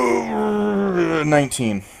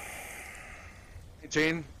 19.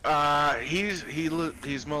 18.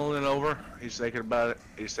 He's mulling it over. He's thinking about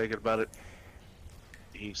it.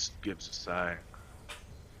 He gives a sigh.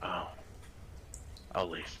 Oh, I'll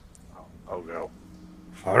leave. I'll go.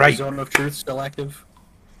 Alright. Zone of Truth still active?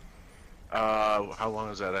 How long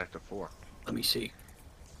is that active for? Let me see.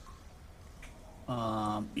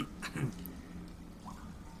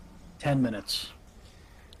 10 minutes.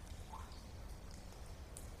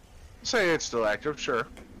 Say it's still active, sure.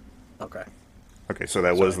 Okay. Okay, so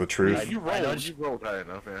that was the truth. You I rolled. nudged- You rolled high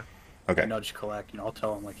enough, yeah. I Okay. nudge Kalak, I'll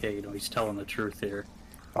tell him, like, hey, he's telling the truth here.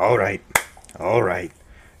 Alright. Alright.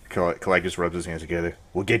 Kalak just rubs his hands together.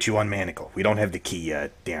 We'll get you on Manacle. We don't have the key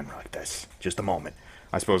yet. Danrock does. Just a moment.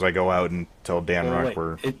 I suppose I go out and tell Danrock Wait,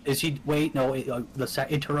 we're... Is he... Wait, no, let's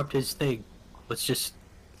not interrupt his thing. Let's just...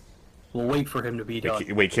 We'll wait for him to be done.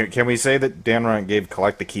 Wait, can we say that Danrock gave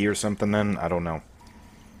Kalak the key or something then? I don't know.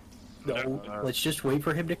 No, let's just wait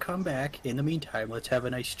for him to come back. In the meantime, let's have a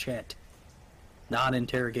nice chat.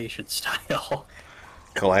 Non-interrogation style.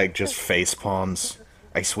 Kalak just face palms.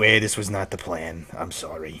 I swear this was not the plan. I'm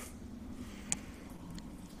sorry.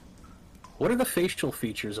 What are the facial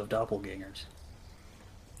features of doppelgangers?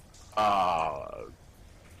 I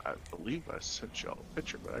believe I sent y'all a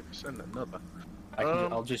picture, but I can send another.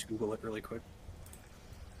 I'll just Google it really quick.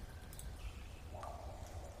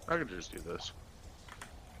 I can just do this.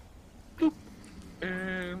 Boop.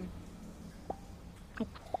 And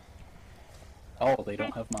Oh, they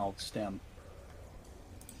don't have mouths. Damn.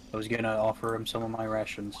 I was gonna offer him some of my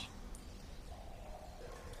rations.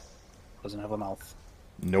 Doesn't have a mouth.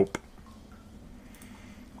 Nope.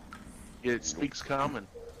 it speaks common.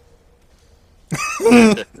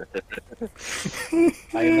 I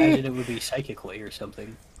imagine it would be psychically or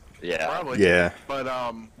something. Yeah. Probably. Yeah. But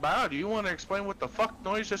Bao, do you want to explain what the fuck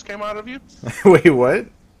noise just came out of you? Wait, what?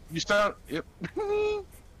 You sound. Yep.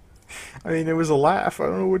 I mean, it was a laugh. I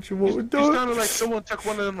don't know what we're You doing. sounded like someone took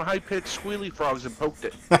one of them high-pitched squealy frogs and poked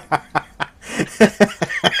it.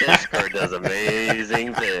 Discord does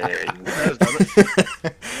amazing things. Has done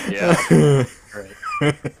it. Yeah. Right.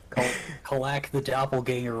 Kalak the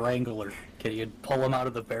doppelganger wrangler. Can you pull him out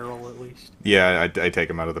of the barrel at least? Yeah, I take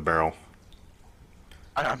him out of the barrel.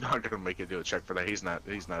 I'm not gonna make you do a check for that. He's not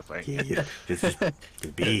playing. Yeah, just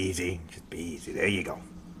be easy. Just be easy. There you go.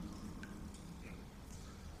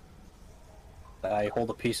 I hold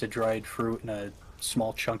a piece of dried fruit and a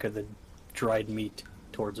small chunk of the dried meat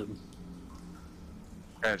towards him.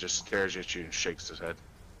 Kind of just stares at you and shakes his head.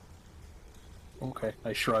 Okay,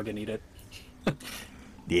 I shrug and eat it.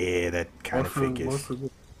 Yeah, that kind of More figures. for the-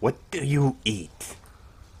 What do you eat?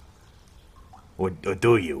 Or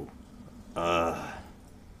do you?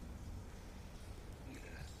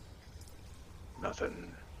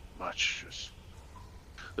 Nothing much. Just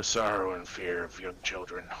the sorrow and fear of young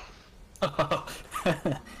children.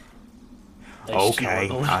 Okay,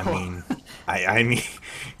 snort a I little. mean, I mean,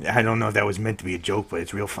 I don't know if that was meant to be a joke, but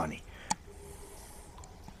it's real funny.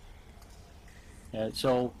 Yeah,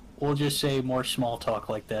 so we'll just say more small talk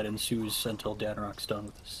like that ensues until Danrock's done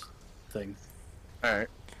with this thing. Alright.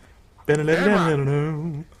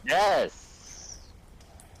 Yes.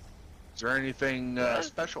 Is there anything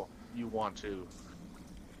special you want to?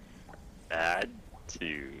 Add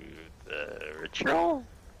to the ritual?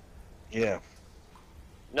 Yeah.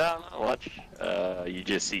 No, not much. You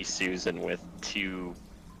just see Susan with two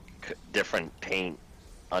different paint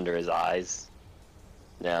under his eyes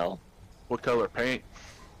now. What color paint?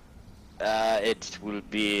 It will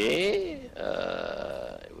be.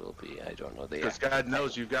 It will be. I don't know the. Because God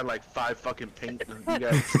knows you've got like 5 fucking pink. You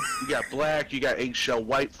got black. You got eggshell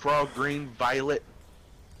white, frog green, violet.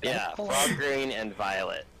 Yeah, frog green and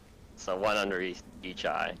violet. So one under each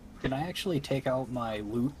eye. Can I actually take out my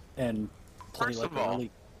loot and play First like of a all,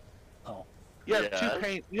 really... Oh.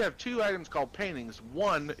 You have 2 items called paintings.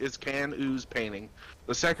 One is Can Ooze painting.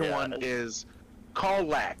 The second one is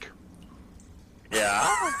Call-Lack.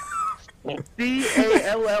 Yeah.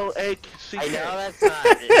 D-A-L-L-A-C-K. I know that's not.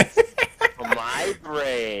 It's my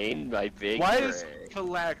brain, my big Why brain. is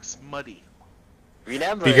Call-Lack's muddy?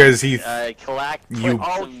 Remember, Because he collect you- put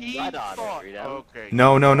Oh, some he mud on thought. it. You know? Okay.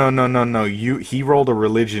 No. He rolled a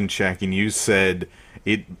religion check, and you said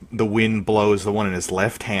the wind blows the one in his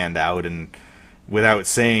left hand out, and without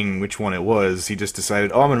saying which one it was, he just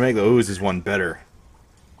decided, oh, I'm gonna make the oozes one better.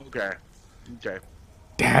 Okay.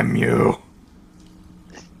 Damn you!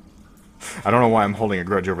 I don't know why I'm holding a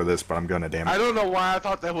grudge over this, but I'm gonna, damn it. I don't know why I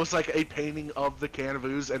thought that was like a painting of the Can of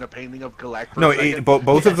Ooze and a painting of Call-Lack. No,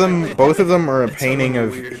 both of them are a It's painting so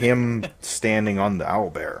of weird. him standing on the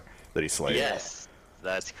owlbear that he slayed. Yes,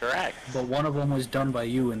 that's correct. But one of them was done by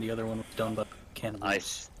you, and the other one was done by I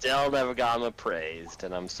Cannibals. still never got him appraised,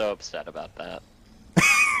 and I'm so upset about that.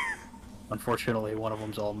 Unfortunately, one of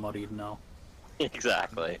them's all muddied now.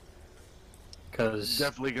 Exactly. Because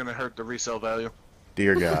Definitely gonna hurt the resale value.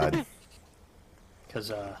 Dear God.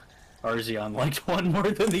 Arzeon liked one more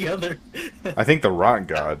than the other. I think the rock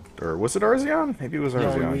god, or was it Arzeon? Maybe it was No,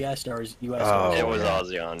 Arzeon. we asked you asked Oh, It Arzeon. was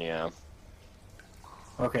yeah. Ozion, yeah.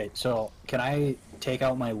 Okay, so can I take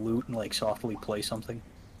out my loot and like softly play something?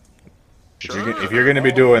 If you're gonna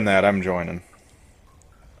be doing that, I'm joining.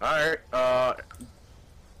 Alright,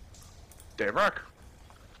 Dave Rock.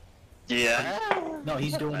 Yeah. No,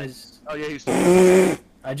 he's doing his. Oh yeah, he's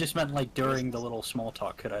I just meant like during the little small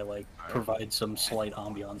talk. Could I like provide some slight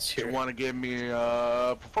ambiance You here? want to give me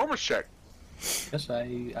a performance check? Yes,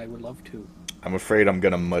 I would love to. I'm afraid I'm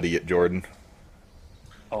gonna muddy it, Jordan.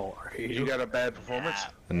 Oh, are You you? got a bad performance?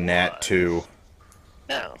 A nat 2,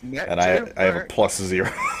 No. Net and I two? have a Alright.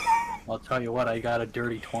 +0. I'll tell you what. I got a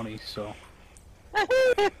dirty 20. So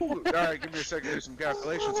Alright, give me a second to do some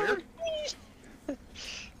calculations here.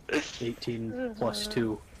 18 plus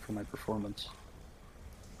 2 for my performance.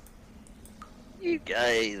 You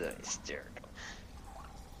guys are hysterical.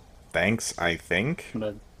 Thanks, I think. I'm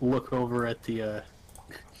gonna look over at the.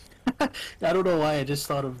 I don't know why I just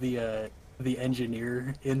thought of the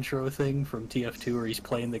engineer intro thing from TF2 where he's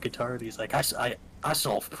playing the guitar and he's like, I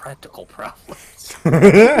solve practical problems.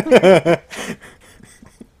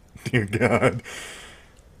 Dear God.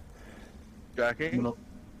 Shocking.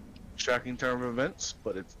 Shocking turn of events,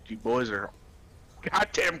 but you boys are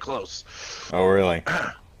goddamn close Oh, really?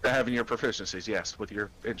 to having your proficiencies, yes, with your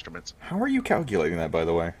instruments. How are you calculating that, by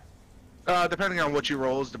the way? Depending on what you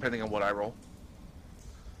roll is depending on what I roll.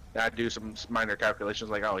 I do some minor calculations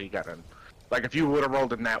like, oh, you got an... Like, if you would have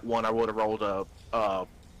rolled a nat 1, I would have rolled a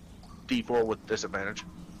D4 with disadvantage.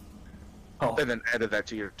 Oh, And then added that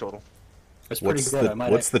to your total. that's pretty good. I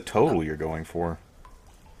might What's the total you're going for?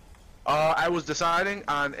 I was deciding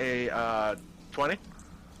on a 20.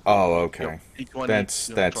 Oh, okay. D20, That's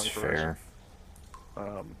 20 for fair.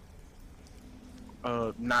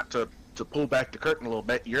 Not to pull back the curtain a little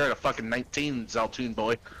bit, you're at a fucking 19, Zaltoon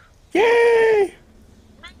boy. Yay!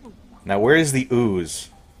 Now, where is the ooze?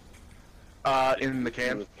 In the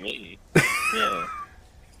can. With me. Yeah.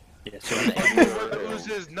 Yeah, so Where the ooze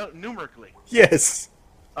is numerically. Yes.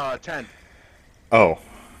 10. Oh.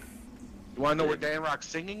 You wanna know where Dan Rock's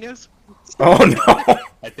singing is? Oh no.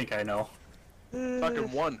 I think I know.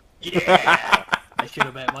 Fucking 1. Yeah, I should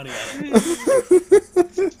have bet money on it.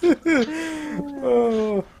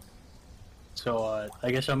 Oh. So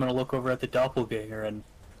I guess I'm gonna look over at the Doppleganger and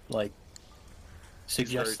like He's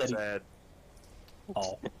very suggest that he. sad.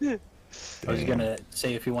 Oh. I was gonna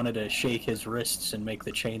say if he wanted to shake his wrists and make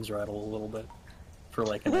the chains rattle a little bit for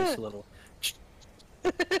like a nice little.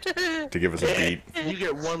 To give us a beat. You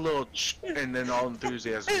get one little and then all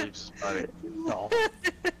enthusiasm leaves his body. Oh.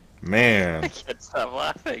 Man. I can't stop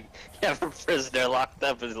laughing. You have a prisoner locked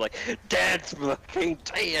up and he's like, dance, fucking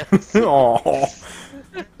dance. Oh.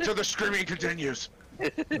 So the screaming continues.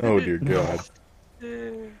 Oh dear God.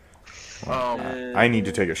 I need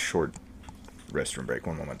to take a short restroom break.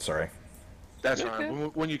 One moment, sorry. That's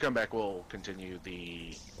fine. When you come back, we'll continue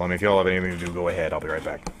the... Well, I mean, if y'all have anything to do, go ahead. I'll be right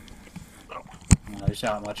back. There's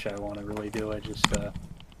not much I want to really do. I just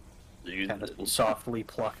You kind of softly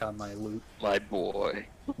pluck on my loot, my boy.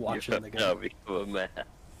 watching the Now game. become a man.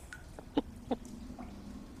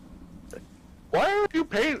 Why are you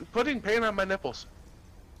putting paint on my nipples?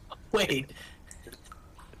 Wait.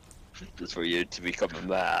 Just for you to become a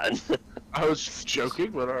man. I was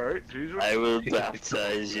joking, but alright. I will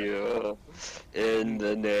baptize you in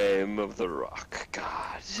the name of the rock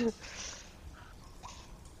god.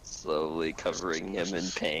 Slowly covering him in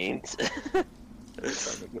paint.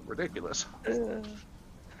 It's trying to get ridiculous.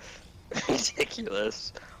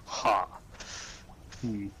 Ridiculous. Ha.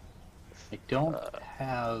 I don't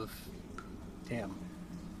have... Damn.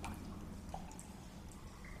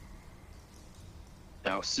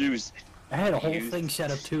 Now, Susan. I had a whole thing set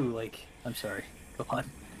up too, like... I'm sorry. Go on.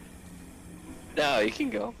 No, you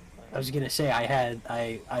can go. I was gonna say,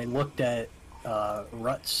 I looked at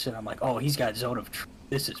Ruts, and I'm like, oh, he's got Zone of Truth.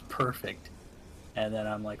 This is perfect. And then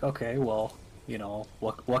I'm like, okay, well, you know,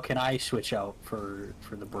 what can I switch out for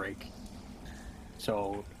the break?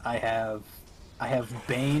 So I have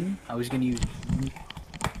Bane. I was gonna use,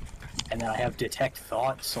 and then I have Detect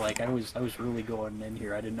Thoughts. Like I was really going in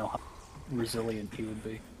here. I didn't know how resilient he would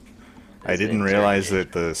be. I didn't realize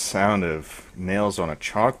that the sound of nails on a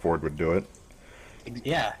chalkboard would do it.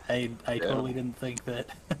 Yeah, I totally didn't think that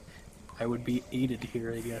I would be aided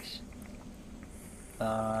here, I guess.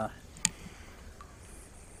 Well,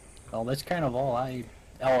 that's kind of all I...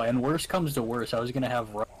 Oh, and worst comes to worst, I was going to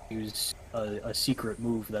have Russ use a secret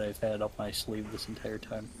move that I've had up my sleeve this entire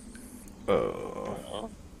time.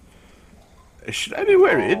 Should I be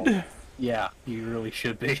worried? Oh, yeah, you really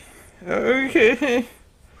should be. Okay.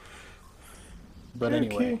 But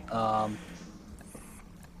anyway, I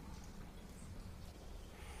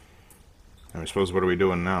suppose what are we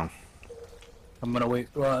doing now? I'm gonna wait.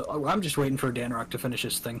 Well, I'm just waiting for Danrock to finish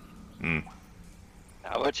his thing.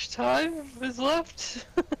 How much time is left?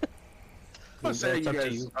 I'll say you That's up to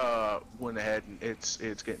guys you. went ahead and it's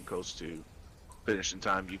getting close to finishing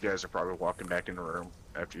time. You guys are probably walking back in the room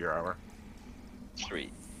after your hour.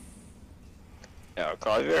 Sweet. Now,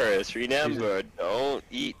 Calvarus, remember, don't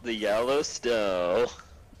eat the yellow stone.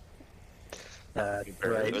 Right.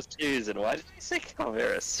 It was Susan. Why did I say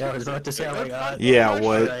Calvarus? Yeah, I was about to say, oh my god. Yeah,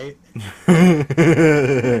 what? Right.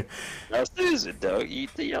 Now, Susan, don't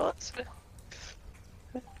eat the yellow stone.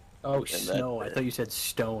 Oh, snow. I thought you said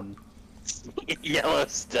stone. Yellow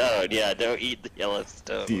stone. Yeah, don't eat the yellow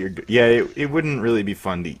stone. Yeah, it wouldn't really be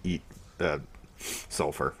fun to eat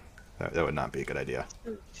sulfur. That would not be a good idea.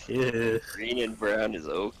 Yeah. Green and brown is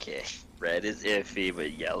okay. Red is iffy,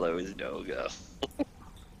 but yellow is no-go.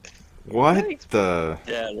 What Thanks, the?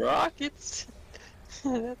 Dan Rockets.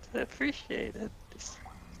 That's appreciated.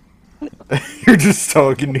 You're just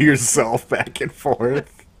talking to yourself back and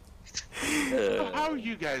forth. How are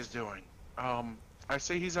you guys doing? I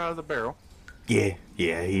say he's out of the barrel. Yeah,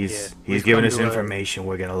 he's we've giving come us to information.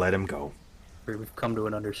 We're gonna let him go. We've come to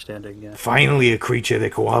an understanding, yeah. Finally, a creature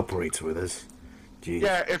that cooperates with us. Jeez.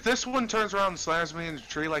 Yeah, if this one turns around and slams me in the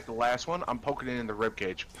tree like the last one, I'm poking it in the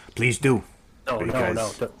ribcage. Please do. No,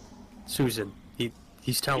 because- no. Susan,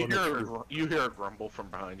 he's telling the truth. You hear a grumble from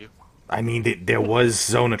behind you. I mean, there was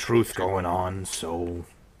Zone of Truth going on, so...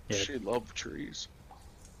 Yeah. She loved trees.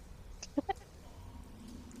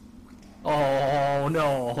 Oh,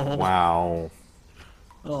 no. Wow.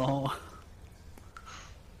 Oh.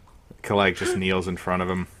 Kalak just kneels in front of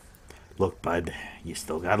him. Look, bud, you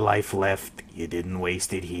still got life left. You didn't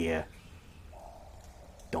waste it here.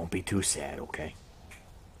 Don't be too sad, okay?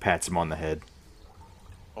 Pats him on the head.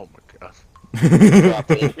 Oh my god. You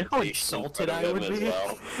know how insulted I would be?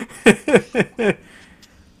 Well.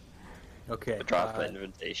 Okay. Drop an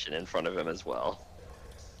invitation in front of him as well.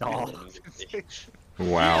 Oh.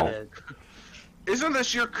 Wow. Yeah. Isn't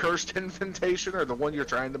this your cursed invitation, or the one you're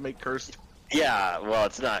trying to make cursed? Yeah, well,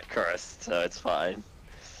 it's not cursed, so it's fine.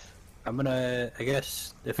 I'm gonna, I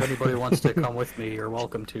guess, if anybody wants to come with me, you're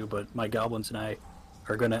welcome to, but my goblins and I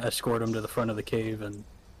are gonna escort him to the front of the cave and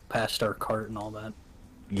past our cart and all that.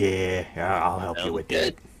 Yeah, I'll help you with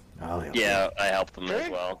that. Good. I'll help you. Yeah, I helped them as Okay.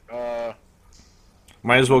 well.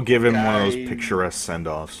 Might as well give him one of those Guys. picturesque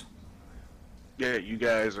send-offs. Yeah, you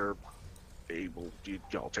guys are able.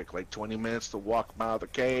 Y'all take like 20 minutes to walk by the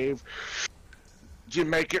cave. Did you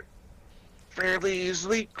make it fairly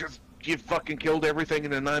easily? Cause you fucking killed everything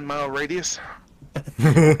in a 9-mile radius.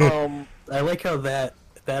 I like how that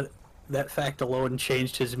fact alone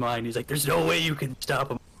changed his mind. He's like, "There's no way you can stop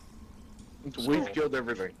him." We've killed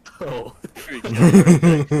everything. Oh.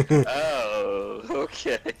 Oh,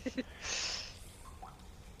 okay.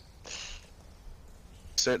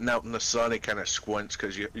 Sitting out in the sun, he kind of squints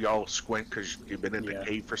because y'all squint because you've been in the Yeah.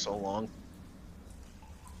 cave for so long.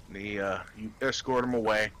 And you escort him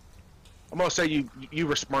away. I'm gonna say you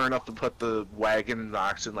were smart enough to put the wagon and the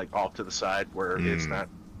oxen like off to the side where it's not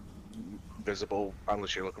visible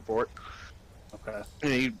unless you're looking for it. Okay.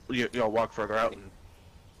 And you know, walk further out, and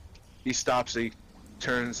he stops. He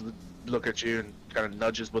turns, look at you, and kind of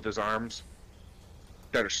nudges with his arms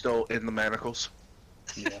that are still in the manacles.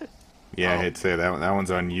 Yeah. Yeah, I'd say that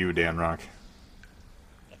one's on you, Dan Rock.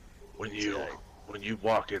 When you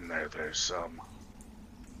walk in there, there's some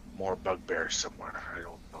more bugbears somewhere. I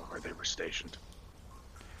don't know where they were stationed.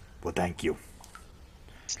 Well, thank you.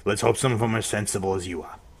 Let's hope some of them are sensible as you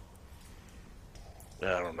are.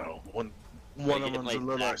 I don't know. One of them's a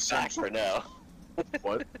little sack sensitive. or no?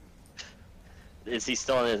 What? Is he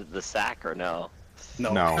still in the sack or no?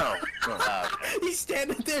 No. No. No. He's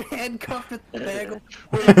standing there handcuffed with the bag.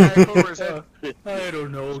 With a bag over his head. I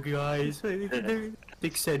don't know, guys. They're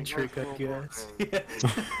eccentric, I guess.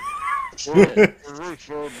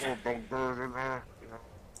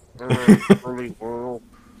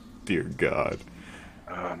 Dear God.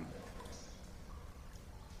 I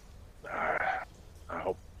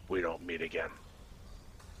hope we don't meet again.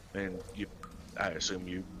 And I assume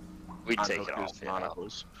you We take unhook it his off. Yeah,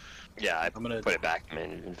 manacles. I'm gonna put it back in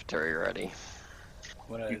inventory already.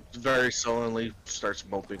 He very sullenly starts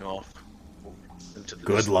moping off into the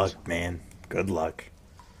Good distance. luck, man. Good luck.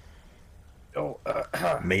 Oh,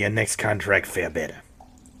 May your next contract fare better.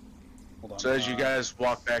 hold on. So as you guys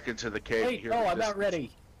walk back into the cave, you Wait, hear no, the I'm not distance.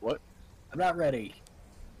 ready. What? I'm not ready.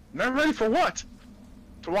 Not ready for what?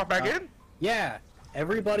 To walk back in? Yeah,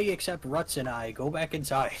 everybody except Ruts and I go back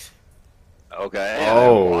inside. Okay.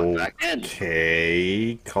 Oh, walk back in.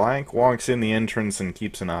 okay. Clank walks in the entrance and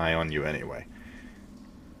keeps an eye on you anyway.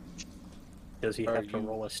 Does he have to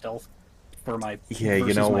roll a stealth for my Yeah, you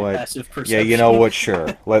versus know my what? passive Yeah, perception? you know what?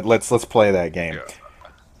 Sure. Let's play that game.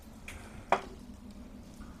 Yeah.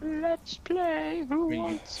 Let's play. Who mean,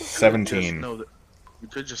 wants? Just 17. know that, you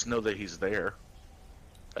could just know that he's there.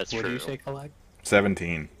 That's What true. do you say, Collect?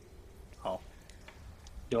 17. Oh.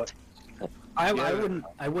 Do it. I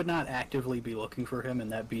would not actively be looking for him,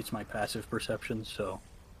 and that beats my passive perception. So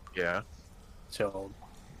Yeah.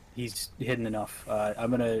 he's hidden enough.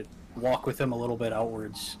 I'm gonna walk with him a little bit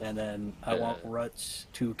outwards, and then I want Ruts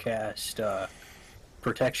to cast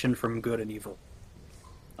protection from good and evil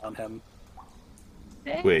on him,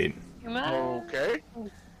 Wait, Okay.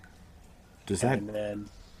 does that... and then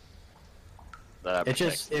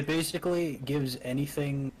Protect. it basically gives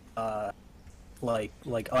anything like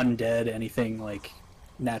undead, anything like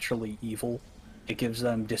naturally evil. It gives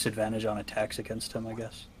them disadvantage on attacks against him, I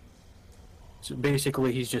guess. So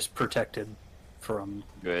basically, he's just protected from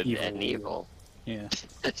Good evil. and evil. Yeah.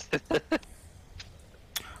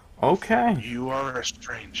 Okay. You are a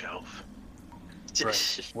strange elf.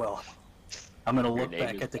 Right. Well, I'm gonna Your look name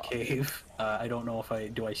back is at the Bob. cave. I don't know if I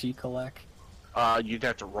see Kalak. You'd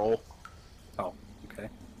have to roll Oh, okay.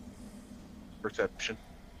 perception.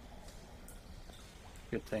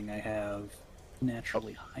 Good thing I have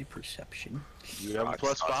naturally high perception. You have a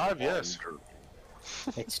 +5, yes.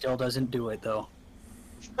 It still doesn't do it though.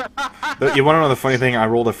 You want to know the funny thing? I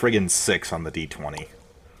rolled a friggin' 6 on the d20.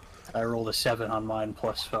 I rolled a 7 on mine,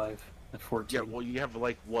 +5 at 14. Yeah, well, you have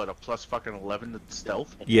like what, a +11 to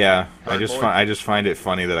stealth? Yeah, I Right, boy. I just find it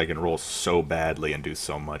funny that I can roll so badly and do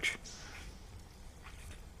so much.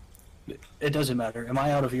 It doesn't matter. Am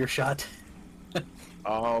I out of earshot? It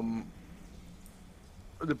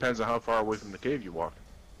depends on how far away from the cave you walk.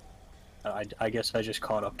 I guess I just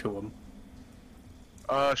caught up to him.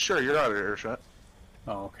 Sure, you're out of earshot.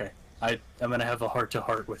 Oh, okay. I'm gonna have a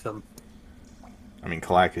heart-to-heart with him. I mean,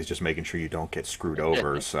 Kalak is just making sure you don't get screwed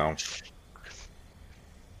over, so...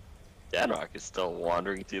 Danrock is still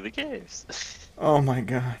wandering through the caves. Oh my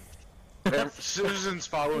god. And Susan's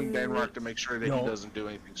following Danrock to make sure that he No. doesn't do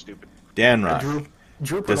anything stupid. Danrock,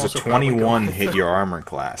 Droop would does a also probably go 21 with hit him. your armor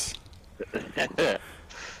class?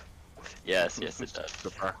 yes, it does.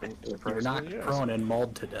 You're knocked Yes. prone and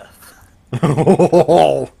mauled to death.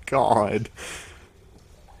 Oh god.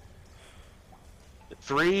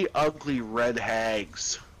 3 ugly red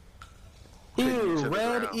hags. Ew, to the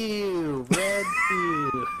red, ground. ew, red,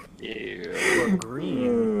 ew. Ew. Or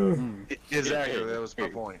green. Exactly, that was my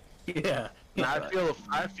point. Yeah. And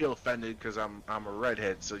I feel offended because I'm a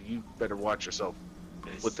redhead, so you better watch yourself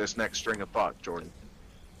with this next string of thought, Jordan.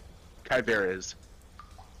 Kyber is.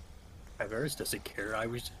 Ivarus doesn't care.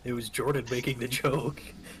 It was Jordan making the joke.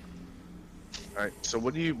 All right. So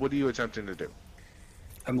what are you attempting to do?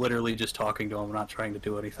 I'm literally just talking to him. I'm not trying to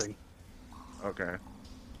do anything. Okay.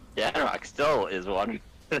 Danrock still is wandering.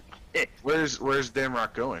 Where's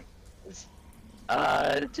Damrock going?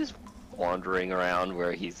 Just wandering around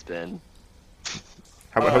where he's been.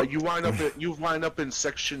 How about... You wind up in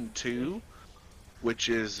section 2, which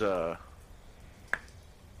is God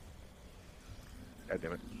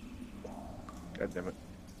damn it. God damn it.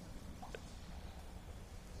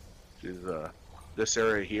 Is this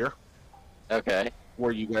area here, Okay.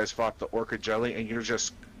 where you guys fought the orca jelly, and you're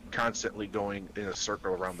just constantly going in a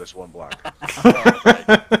circle around this one block.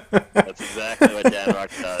 That's exactly what Dan Rock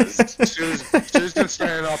does. Susan's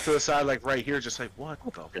standing off to the side, like right here, just like, what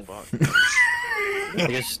the fuck? I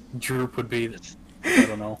guess Droop would be, I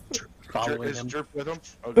don't know, following Is him. Drip with him?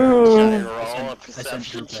 Should I Okay. roll a I sent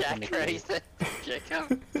perception Droop back in check the or cave. anything,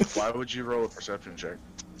 Jacob? Why would you roll a perception check?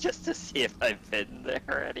 Just to see if I've been there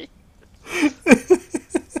already.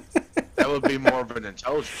 That would be more of an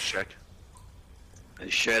intelligence check.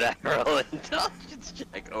 Should I roll an intelligence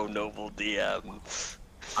check? Oh, noble DM.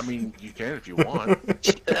 I mean, you can if you want.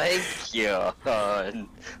 Thank you,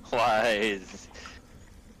 wise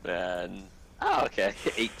man. Oh, okay,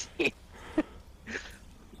 18.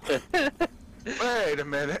 Wait a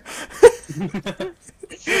minute.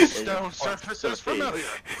 Stone surface is familiar.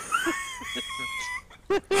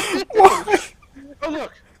 Oh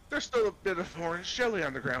look, there's still a bit of orange jelly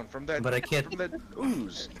on the ground from that. But I can't- From that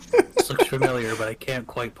ooze. This looks familiar, but I can't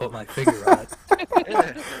quite put my finger on it.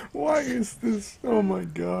 Yeah. Why is this? Oh my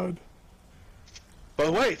god.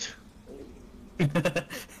 But wait,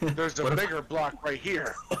 there's a What if- bigger block right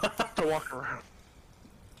here to walk around.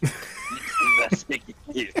 Investigate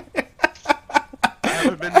you. I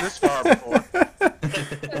haven't been this far before.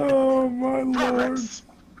 Oh my lord.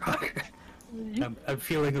 Progress. I'm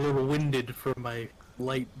feeling a little winded from my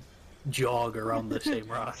light jog around the same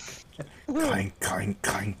rock. Clank, clank,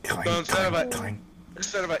 clank, So clank, clank, clank.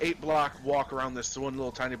 Instead of an 8-block walk around this one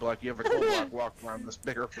little tiny block, you have a 12-block walk around this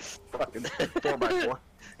bigger fucking 4x4.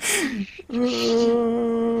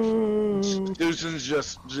 Oh. Susan's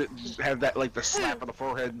just have that like the slap on the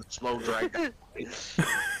forehead and the slow drag.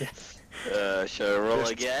 Should I roll This-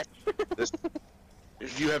 again? This,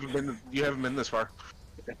 you haven't been this far.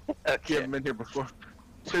 You Okay. haven't been here before.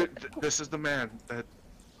 This is the man that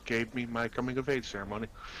gave me my coming of age ceremony.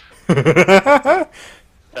 Should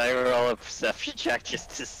I roll a perception check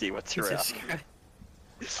just to see what's around?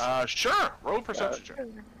 Sure. Roll a perception check.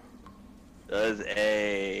 Does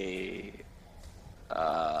a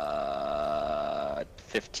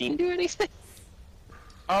 15 do anything?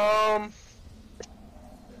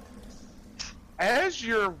 As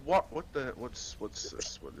you're what's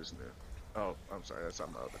this? What is new? Oh, I'm sorry, that's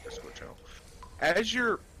on the other Discord channel. As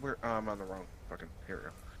you're I'm on the wrong fucking here we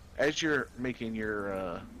go. As you're making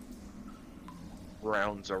your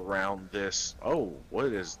rounds around this, oh, what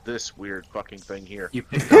is this weird fucking thing here? You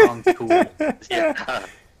picked the wrong tool. Yeah.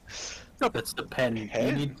 That's the pen.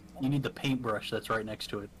 You need the paintbrush that's right next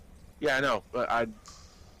to it. Yeah, I know, but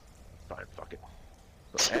fine, fuck it.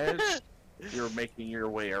 So as you're making your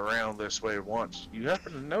way around this way once, you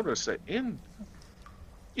happen to notice that you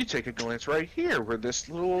take a glance right here where this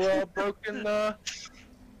little broken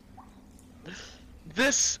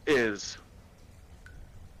this is.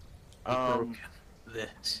 Broken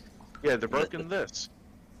this. Yeah, the broken this.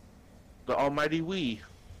 The almighty we.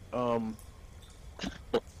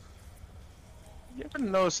 You ever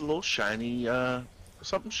notice a little shiny,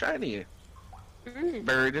 something shiny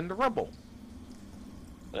buried in the rubble?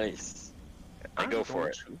 Nice. I I'm go for going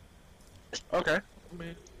it. to- Okay. Let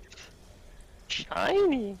me,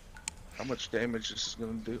 Shiny. how much damage this is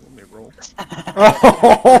gonna do? Let me roll.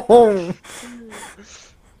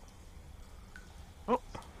 Oh.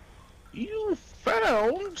 You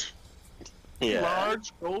found a Yeah.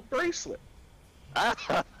 large gold bracelet.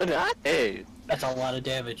 Ah, nice. That's a lot of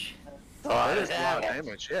damage. That is a lot of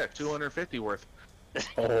damage. Yeah, 250 worth.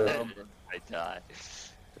 Oh. I die.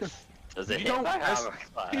 Does it You hit don't my just- armor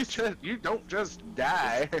class? You don't just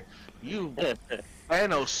die. You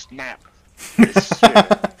Thanos snap. It's true.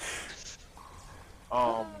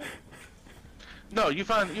 No, you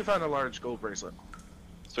found a large gold bracelet.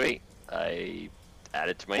 Sweet. I add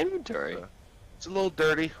it to my inventory. It's a little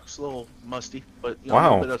dirty, it's a little musty, but you know, a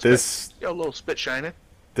little Wow, bit of this spit, a little spit shining.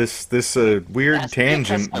 this weird That's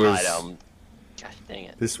tangent custom was item. Gosh dang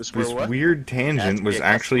it. this This were what? weird tangent That's was big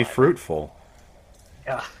actually custom item. fruitful.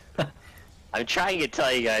 Yeah. I'm trying to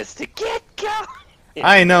tell you guys to get going.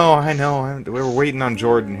 I know. We're waiting on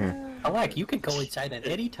Jordan here. Alec, you can go inside at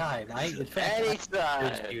any time. In fact, I Anytime.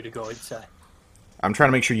 encourage you to go inside. I'm trying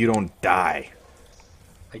to make sure you don't die.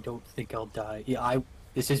 I don't think I'll die. Yeah,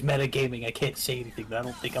 this is metagaming. I can't say anything, but I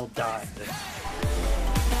don't think I'll die.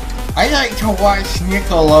 I like to watch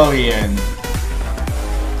Nickelodeon.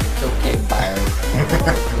 It's okay,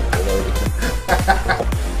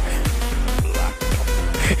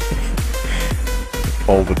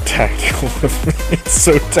 All the tactical. It's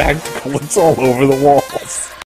so tactical. It's all over the walls.